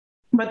want.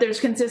 But there's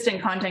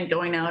consistent content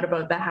going out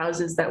about the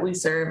houses that we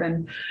serve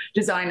and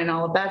design and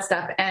all of that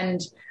stuff.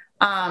 And,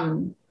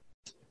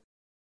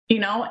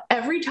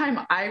 every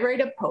time I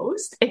write a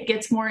post, it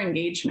gets more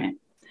engagement.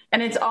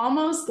 And it's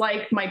almost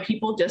like my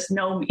people just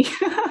know me,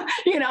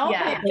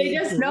 they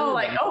just know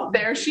like, oh,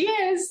 there she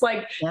is.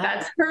 Like,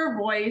 that's her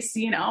voice,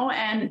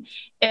 and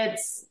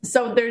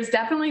so there's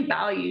definitely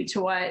value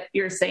to what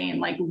you're saying,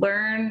 like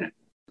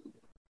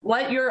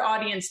let your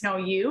audience know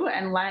you,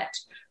 and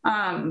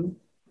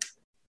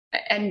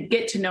and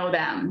get to know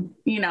them,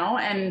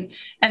 and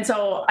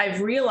so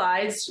I've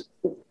realized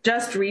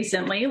just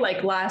recently,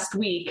 like last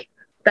week,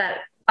 that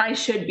I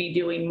should be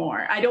doing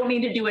more. I don't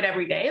need to do it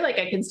every day. Like,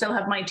 I can still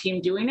have my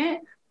team doing it,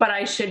 but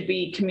I should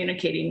be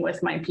communicating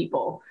with my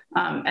people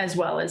as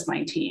well as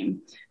my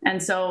team.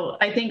 And so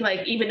I think,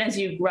 like, even as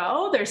you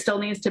grow, there still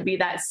needs to be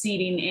that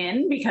seeding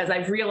in, because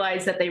I've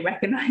realized that they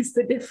recognize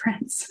the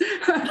difference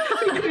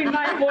between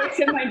my voice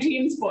and my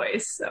team's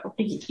voice. So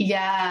it's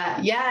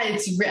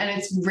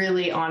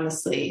really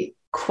honestly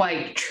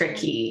quite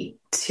tricky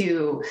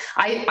to,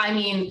 I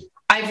mean,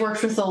 I've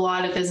worked with a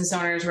lot of business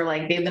owners where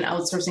like they've been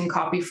outsourcing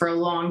copy for a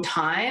long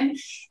time,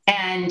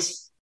 and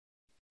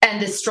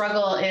the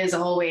struggle is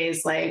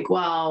always like,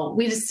 well,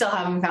 we just still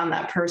haven't found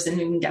that person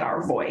who can get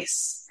our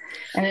voice.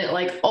 And it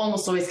like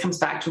almost always comes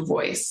back to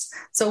voice.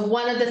 So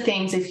one of the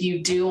things, if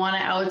you do want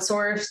to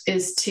outsource,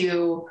 is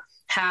to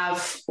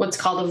have what's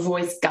called a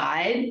voice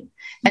guide.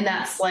 And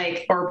that's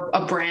like, or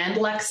a brand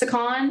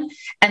lexicon.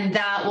 And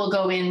that will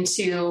go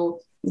into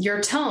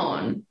your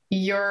tone,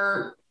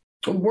 your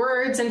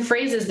words and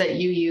phrases that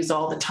you use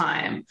all the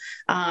time.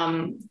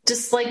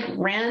 Just like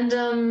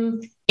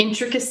random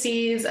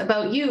intricacies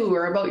about you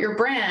or about your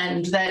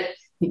brand that,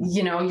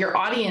 your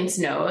audience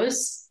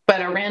knows,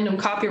 but a random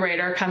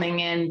copywriter coming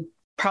in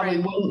probably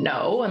wouldn't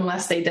know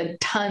unless they did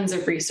tons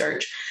of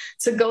research.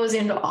 So it goes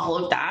into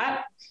all of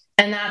that.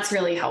 And that's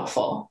really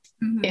helpful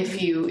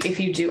if you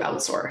do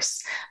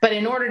outsource. But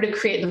in order to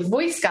create the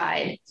voice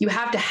guide, you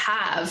have to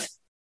have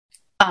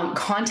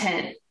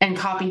content and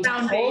copy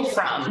to pull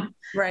from,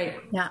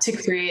 to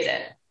create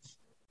it.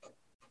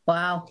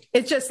 Wow.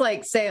 It's just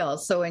like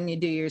sales. So when you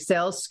do your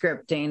sales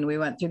scripting, we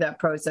went through that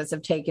process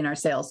of taking our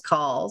sales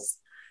calls,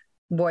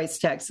 voice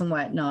text and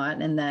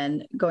whatnot, and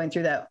then going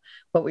through that.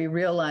 What we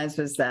realized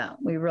was that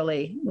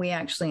we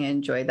actually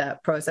enjoy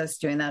that process,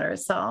 doing that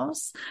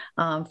ourselves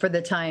for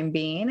the time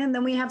being. And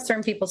then we have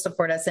certain people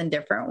support us in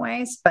different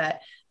ways,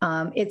 but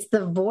it's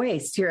the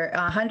voice. You're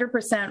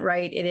 100%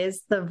 right. It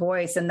is the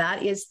voice. And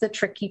that is the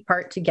tricky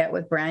part to get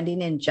with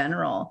branding in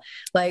general.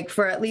 Like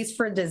at least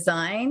for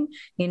design,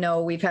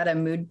 we've had a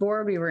mood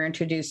board. We were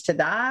introduced to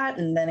that,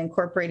 and then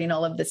incorporating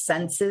all of the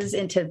senses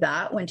into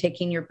that when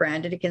taking your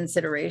brand into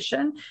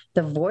consideration.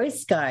 The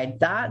voice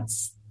guide,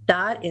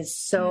 that is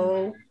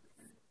so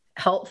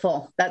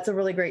helpful. That's a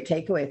really great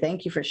takeaway.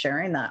 Thank you for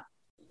sharing that.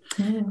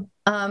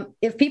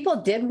 If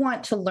people did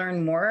want to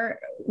learn more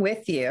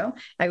with you,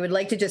 I would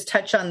like to just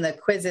touch on the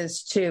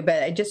quizzes too,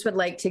 but I just would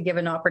like to give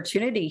an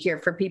opportunity here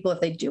for people, if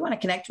they do want to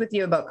connect with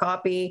you about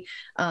copy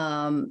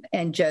and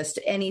just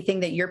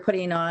anything that you're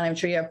putting on. I'm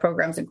sure you have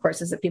programs and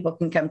courses that people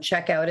can come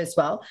check out as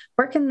well.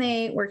 Where can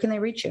they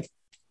reach you?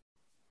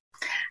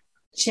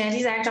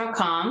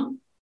 ChantiZak.com.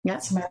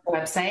 That's my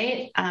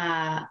website.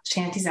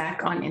 Chanti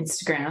Zak on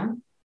Instagram.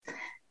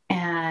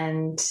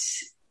 And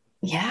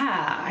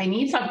I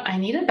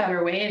need a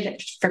better way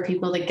for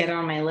people to get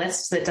on my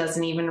list that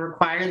doesn't even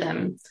require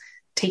them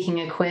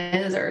taking a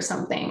quiz or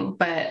something.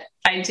 But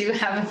I do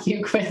have a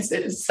few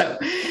quizzes. So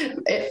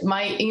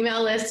my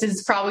email list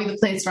is probably the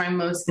place where I'm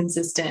most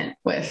consistent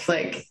with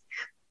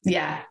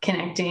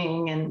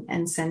connecting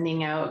and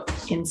sending out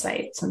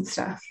insights and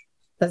stuff.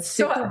 That's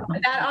super. So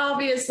that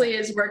obviously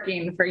is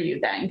working for you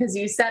then, because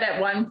you said at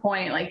one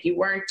point, like you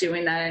weren't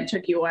doing that and it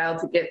took you a while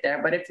to get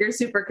there. But if you're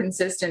super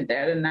consistent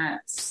there, then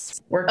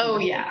that's working. Oh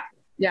yeah.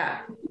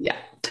 Yeah. Yeah,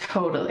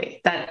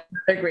 totally. That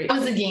Agreed.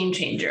 was a game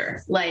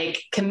changer.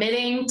 Like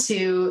committing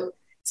to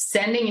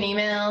sending an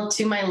email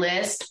to my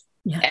list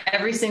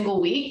every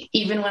single week,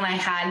 even when I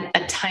had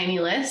a tiny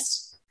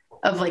list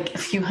of like a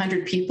few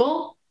hundred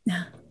people,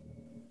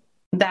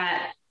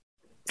 that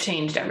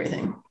changed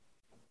everything.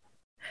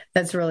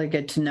 That's really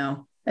good to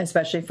know,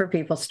 especially for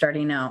people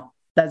starting out.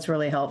 That's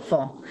really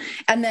helpful.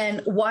 And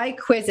then why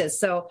quizzes?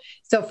 So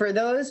for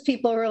those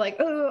people who are like,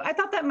 oh, I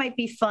thought that might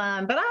be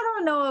fun, but I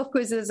don't know if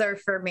quizzes are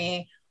for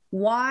me.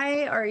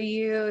 Why are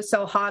you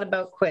so hot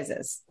about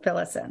quizzes? Fill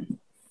us in.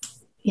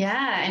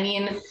 Yeah. I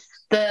mean,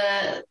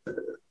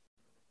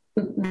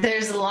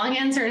 there's a long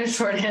answer and a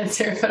short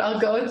answer, but I'll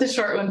go with the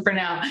short one for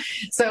now.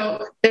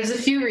 So there's a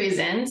few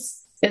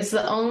reasons. It's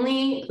the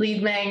only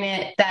lead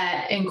magnet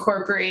that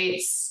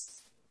incorporates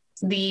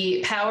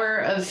the power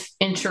of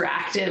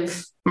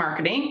interactive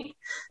marketing.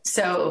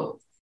 So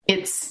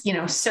it's,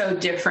 so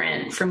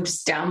different from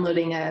just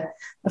downloading a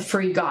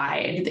free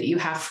guide that you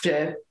have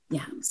to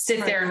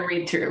sit there and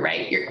read through,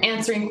 right? You're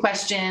answering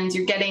questions,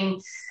 you're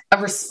getting a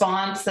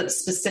response that's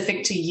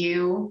specific to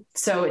you.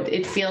 So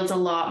it feels a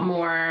lot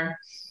more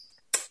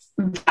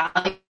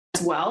valuable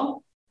as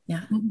well.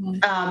 Yeah.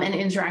 And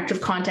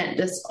interactive content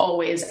just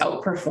always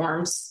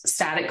outperforms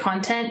static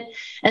content.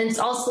 And it's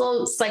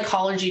also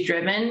psychology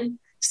driven.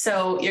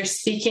 So you're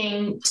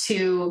speaking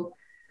to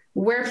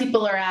where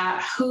people are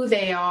at, who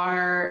they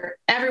are.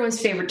 Everyone's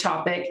favorite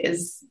topic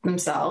is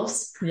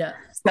themselves. Yeah.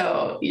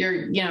 So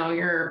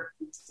you're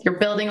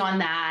building on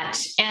that,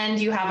 and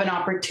you have an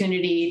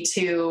opportunity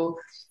to,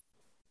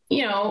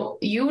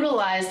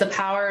 utilize the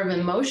power of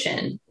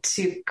emotion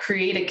to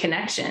create a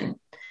connection.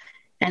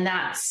 And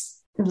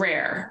that's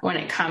rare when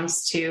it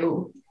comes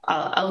to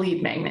a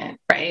lead magnet,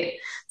 right?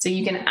 So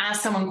you can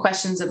ask someone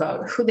questions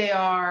about who they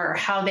are or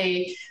how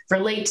they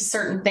relate to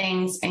certain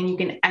things, and you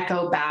can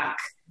echo back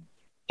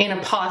in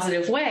a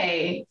positive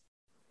way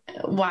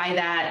why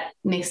that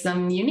makes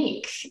them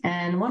unique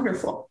and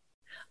wonderful.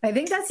 I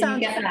think that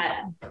sounds... You get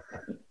that.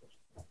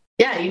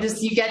 Yeah, you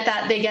get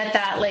that, they get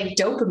that like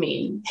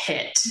dopamine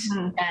hit.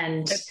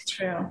 And it's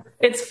true.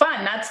 It's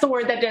fun. That's the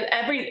word that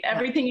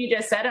everything you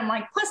just said. I'm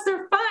like, plus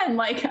they're fun.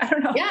 Like, I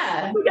don't know.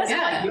 Yeah. Who doesn't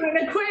like doing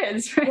a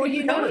quiz? Right?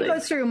 Well, what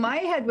goes through my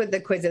head with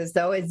the quizzes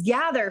though is,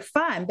 they're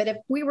fun. But if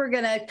we were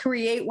going to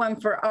create one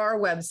for our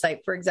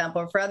website, for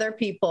example, for other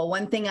people,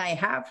 one thing I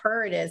have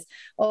heard is,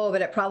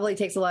 but it probably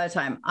takes a lot of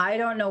time. I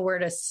don't know where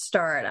to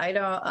start. I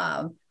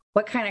don't,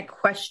 what kind of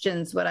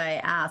questions would I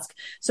ask?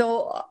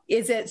 So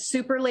is it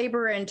super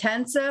labor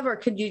intensive, or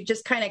could you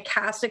just kind of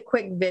cast a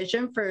quick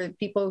vision for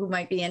people who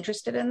might be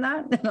interested in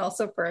that? And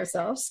also for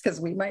ourselves, because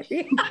we might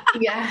be.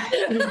 Yeah.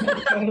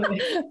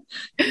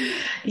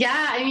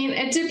 Yeah. I mean,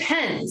 it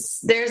depends.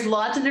 There's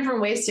lots of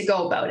different ways to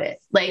go about it.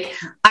 Like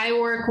I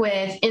work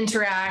with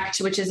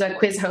Interact, which is a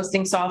quiz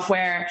hosting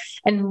software,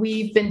 and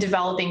we've been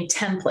developing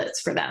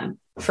templates for them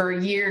for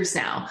years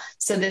now.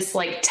 So this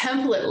like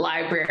template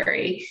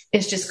library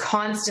is just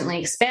constantly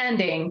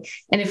expanding.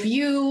 And if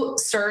you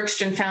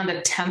searched and found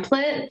a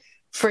template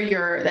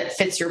that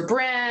fits your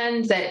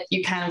brand, that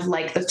you kind of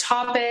like the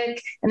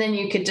topic, and then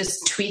you could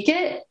just tweak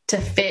it to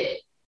fit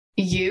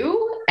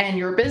you and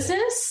your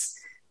business,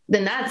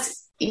 then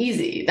that's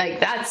easy.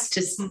 Like that's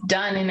just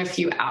done in a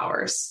few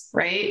hours,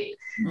 right?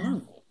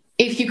 Mm.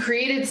 If you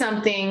created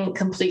something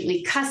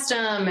completely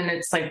custom and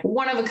it's like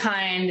one of a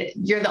kind,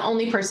 you're the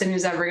only person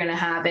who's ever going to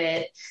have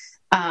it.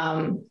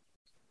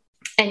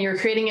 And you're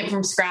creating it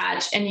from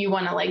scratch, and you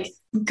want to like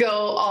go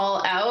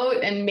all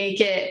out and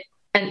make it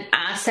an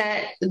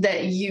asset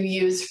that you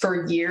use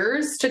for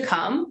years to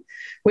come,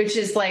 which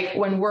is like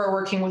when we're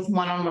working with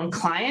one-on-one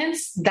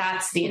clients,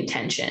 that's the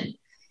intention,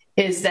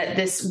 is that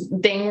this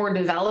thing we're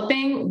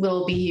developing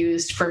will be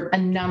used for a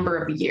number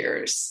of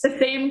years. The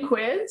same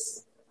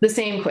quiz? The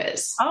same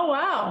quiz. Oh,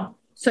 wow.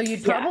 So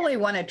you'd probably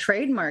want to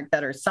trademark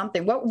that or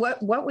something.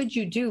 What would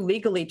you do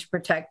legally to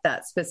protect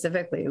that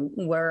specifically?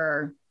 What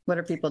are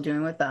people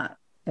doing with that?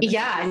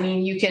 Yeah, I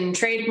mean, you can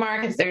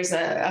trademark if there's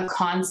a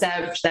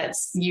concept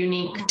that's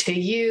unique to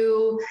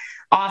you.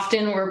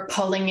 Often we're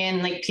pulling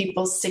in like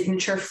people's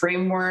signature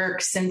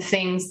frameworks and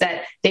things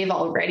that they've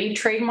already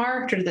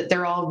trademarked or that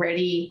they're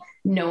already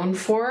known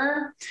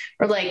for.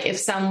 Or like if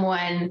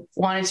someone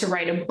wanted to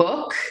write a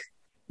book,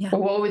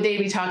 what would they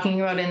be talking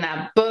about in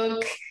that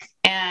book?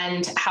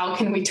 And how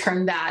can we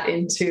turn that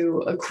into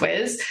a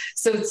quiz?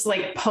 So it's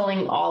like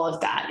pulling all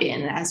of that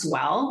in as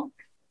well.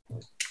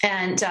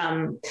 And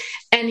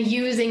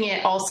using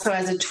it also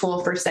as a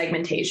tool for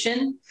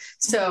segmentation.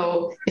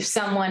 So if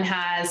someone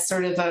has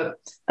sort of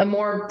a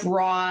more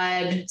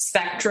broad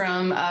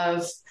spectrum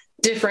of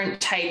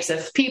different types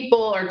of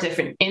people or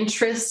different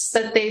interests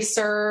that they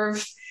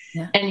serve,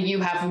 and you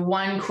have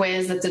one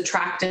quiz that's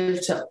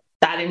attractive to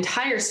that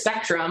entire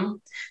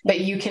spectrum, but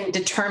you can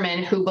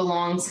determine who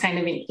belongs kind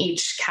of in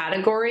each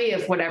category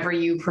of whatever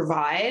you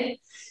provide,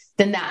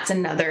 then that's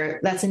another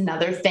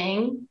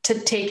thing to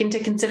take into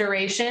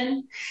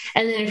consideration.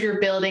 And then if you're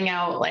building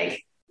out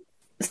like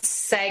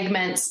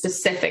segment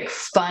specific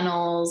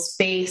funnels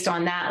based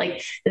on that,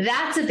 like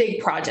that's a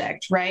big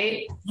project,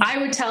 right? I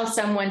would tell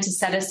someone to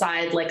set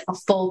aside like a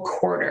full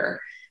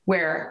quarter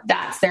where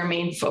that's their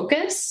main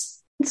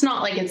focus. It's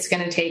not like it's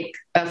going to take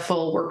a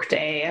full work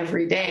day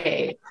every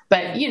day,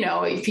 but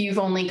if you've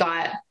only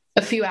got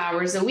a few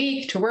hours a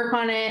week to work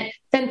on it,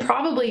 then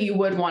probably you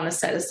would want to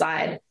set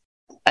aside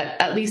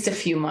at least a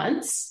few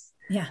months.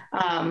 Yeah.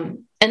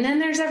 And then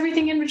there's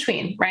everything in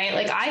between, right?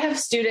 Like I have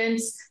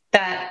students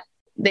that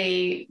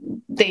they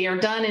are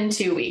done in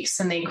 2 weeks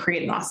and they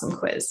create an awesome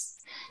quiz.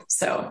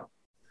 So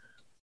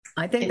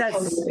I think that's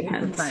totally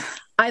fun.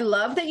 I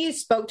love that you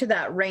spoke to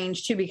that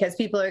range too, because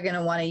people are going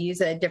to want to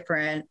use it at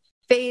different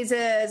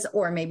phases,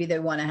 or maybe they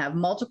want to have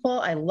multiple.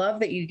 I love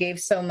that you gave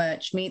so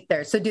much meat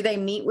there. So do they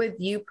meet with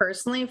you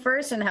personally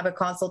first and have a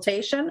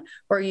consultation,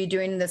 or are you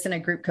doing this in a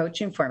group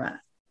coaching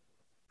format?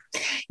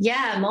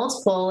 Yeah,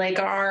 multiple. Like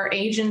our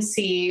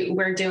agency,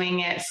 we're doing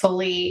it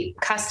fully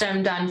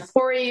custom done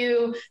for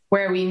you,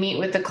 where we meet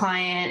with the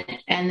client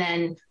and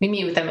then we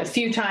meet with them a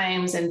few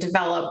times and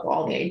develop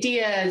all the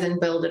ideas and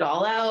build it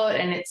all out.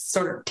 And it's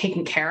sort of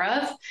taken care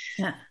of.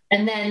 Yeah.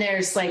 And then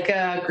there's like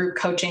a group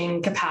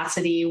coaching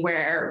capacity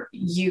where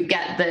you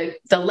get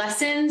the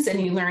lessons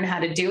and you learn how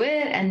to do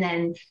it. And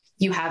then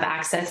you have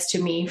access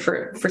to me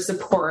for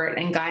support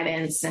and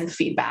guidance and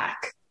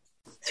feedback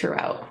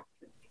throughout.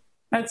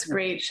 That's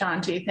great,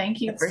 Chanti.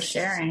 Thank you for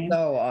sharing.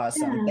 So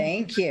awesome. Yeah.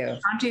 Thank you.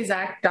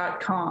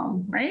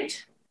 ChantiZak.com,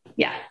 right?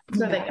 Yeah.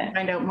 So they can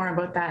find out more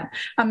about that.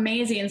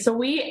 Amazing. So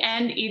we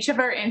end each of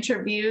our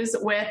interviews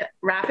with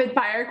rapid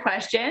fire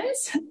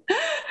questions.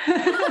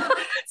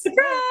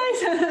 Surprise!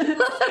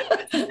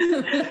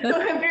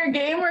 So if you're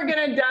game, we're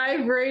going to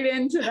dive right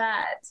into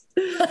that.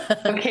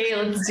 Okay,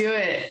 let's do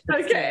it.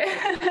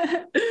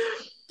 Okay.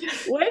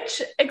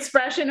 Which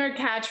expression or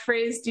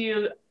catchphrase do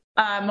you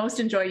most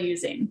enjoy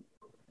using?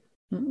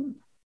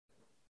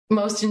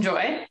 Most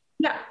enjoy?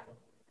 Yeah.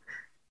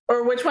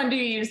 Or which one do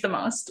you use the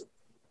most?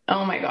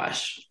 Oh my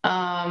gosh.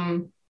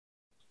 Probably,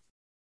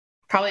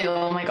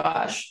 oh my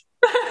gosh.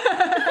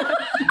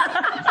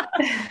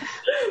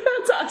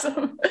 That's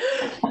awesome.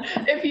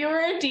 If you were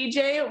a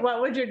DJ,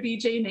 what would your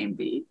DJ name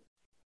be?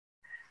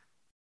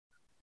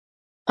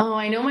 Oh,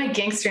 I know my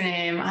gangster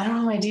name. I don't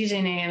know my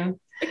DJ name.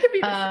 It could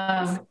be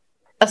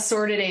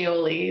Assorted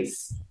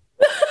Aiolis.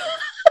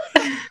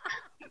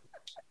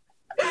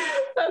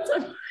 That's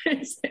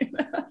amazing.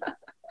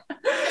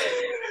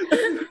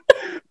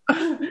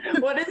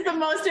 What is the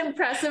most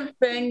impressive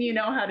thing you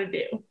know how to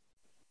do?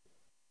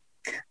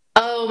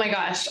 Oh my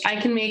gosh. I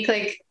can make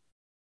like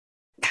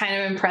kind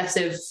of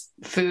impressive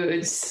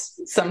foods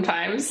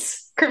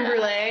sometimes. Creme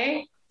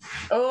brulee.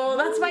 Oh,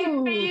 that's my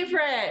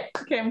favorite.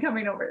 Okay, I'm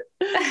coming over.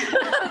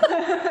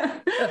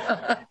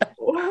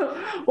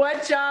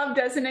 What job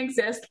doesn't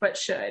exist but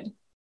should?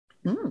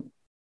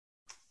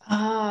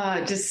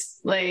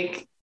 Just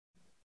like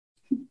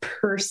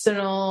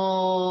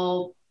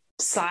personal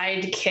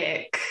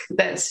sidekick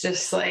that's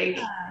just like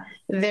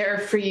there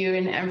for you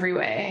in every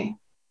way.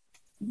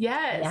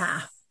 Yes.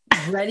 Yeah.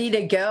 Ready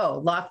to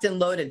go, locked and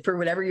loaded for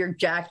whatever you're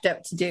jacked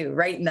up to do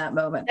right in that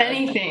moment.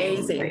 Anything.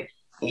 Amazing. Like,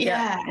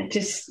 yeah.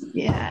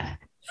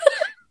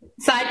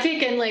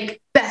 Sidekick and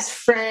like best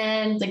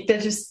friend. Like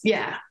they're just,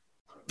 yeah.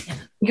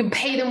 You can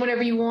pay them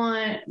whatever you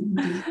want.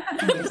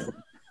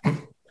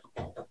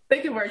 They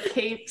can wear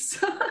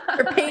capes.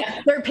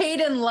 They're paid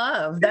in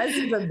love. That's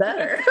even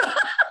better.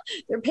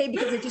 They're paid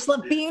because they just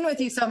love being with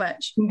you so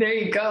much. There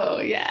you go.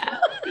 Yeah.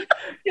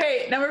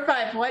 Okay, number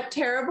 5. What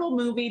terrible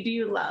movie do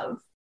you love?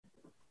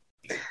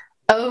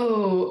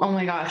 Oh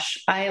my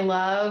gosh. I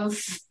love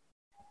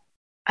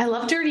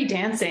Dirty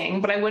Dancing,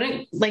 but I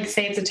wouldn't like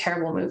say it's a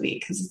terrible movie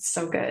because it's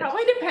so good.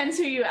 Probably depends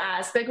who you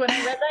ask. Like when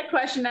I read that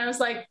question, I was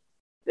like,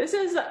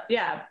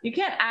 you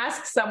can't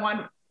ask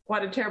someone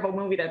what a terrible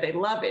movie that they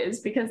love is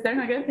because they're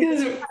not going to think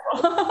it's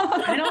terrible.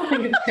 I don't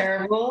think it's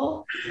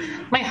terrible.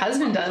 My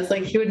husband does.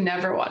 Like he would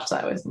never watch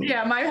that with me.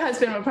 Yeah, my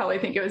husband would probably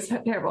think it was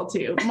terrible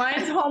too.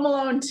 Mine's Home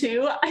Alone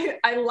 2.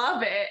 I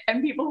love it.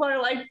 And people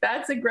are like,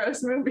 that's a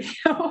gross movie.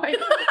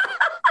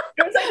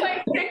 It was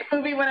like my pick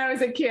movie when I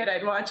was a kid.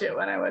 I'd watch it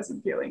when I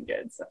wasn't feeling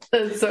good. So.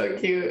 That's so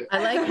cute. I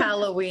like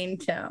Halloween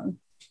Town.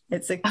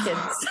 It's a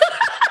kid's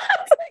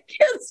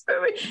kids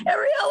movie.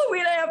 Every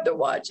Halloween I have to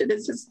watch it.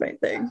 It's just my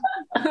thing.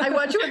 I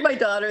watch it with my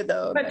daughter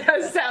though. That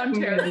does sound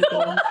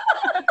terrible.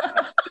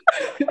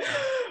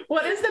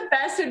 What is the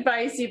best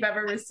advice you've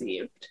ever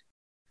received?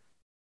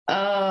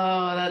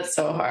 Oh, that's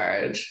so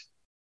hard.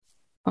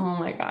 Oh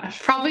my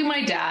gosh. Probably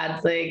my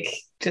dad. Like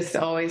just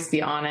always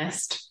be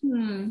honest.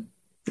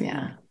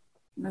 Yeah.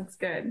 That's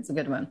good. It's a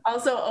good one.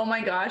 Also, oh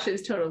my gosh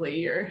is totally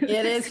your...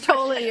 It is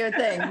totally your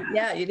thing.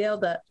 Yeah, you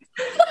nailed that.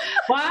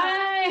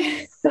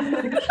 Why?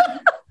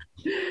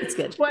 It's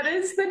good. What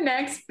is the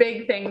next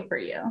big thing for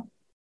you?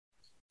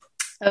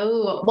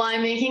 Oh, well,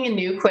 I'm making a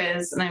new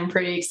quiz and I'm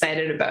pretty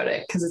excited about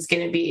it because it's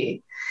going to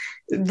be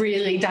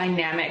really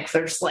dynamic.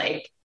 There's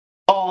like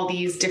all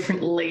these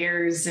different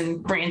layers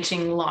and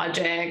branching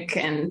logic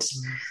and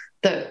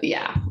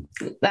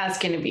that's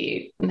going to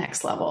be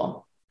next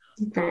level.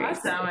 Very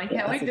awesome. I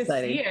can't wait to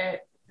see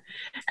it.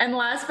 And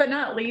last but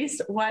not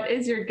least, what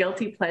is your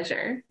guilty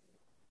pleasure?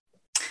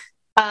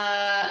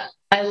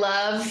 I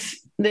love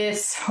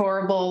this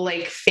horrible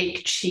like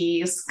fake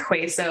cheese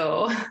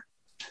queso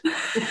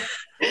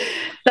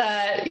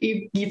that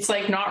it's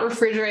like not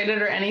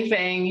refrigerated or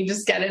anything. You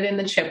just get it in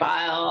the chip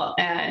aisle,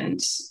 and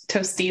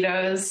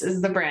Tostitos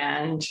is the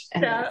brand,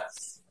 and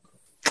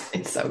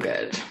it's so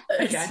good.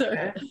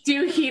 Do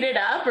you heat it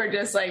up or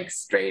just like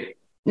straight?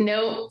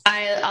 No,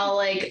 I'll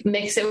like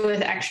mix it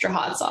with extra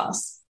hot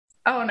sauce.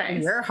 Oh,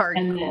 nice. You're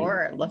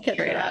hardcore. Look at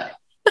that.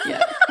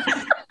 Yeah.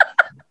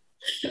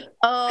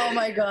 Oh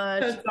my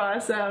gosh. That's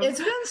awesome. It's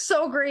been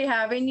so great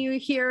having you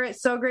here.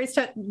 It's so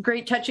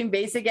great touching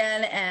base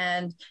again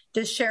and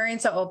just sharing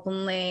so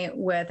openly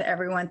with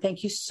everyone.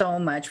 Thank you so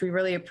much. We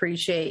really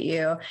appreciate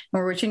you. And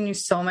we're wishing you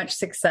so much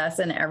success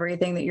in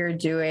everything that you're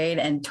doing,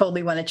 and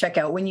totally want to check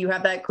out when you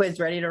have that quiz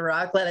ready to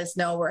rock. Let us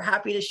know. We're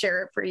happy to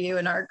share it for you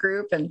in our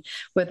group and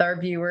with our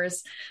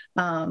viewers.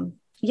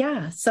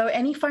 So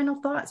any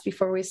final thoughts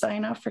before we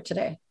sign off for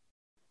today?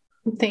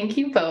 Thank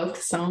you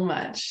both so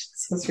much.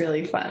 This was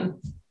really fun.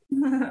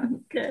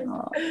 Good.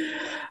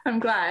 I'm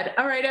glad.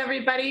 All right,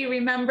 everybody.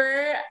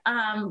 Remember,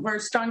 we're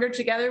stronger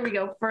together. We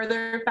go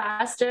further,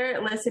 faster.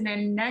 Listen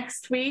in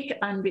next week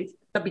on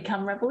the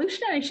Become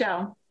Revolutionary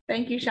show.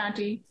 Thank you,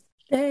 Chanti.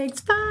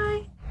 Thanks.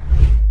 Bye.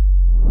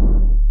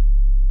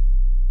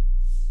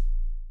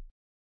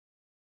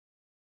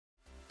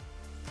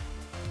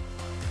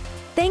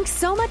 Thanks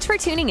so much for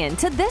tuning in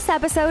to this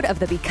episode of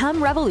the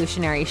Become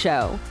Revolutionary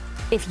show.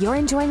 If you're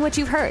enjoying what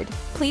you've heard,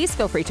 please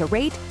feel free to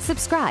rate,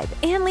 subscribe,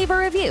 and leave a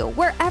review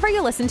wherever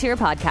you listen to your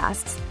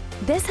podcasts.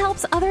 This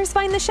helps others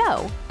find the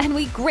show, and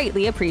we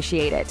greatly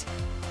appreciate it.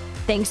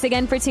 Thanks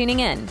again for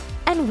tuning in,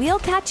 and we'll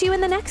catch you in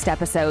the next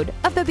episode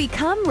of the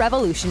Become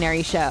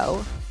Revolutionary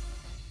show.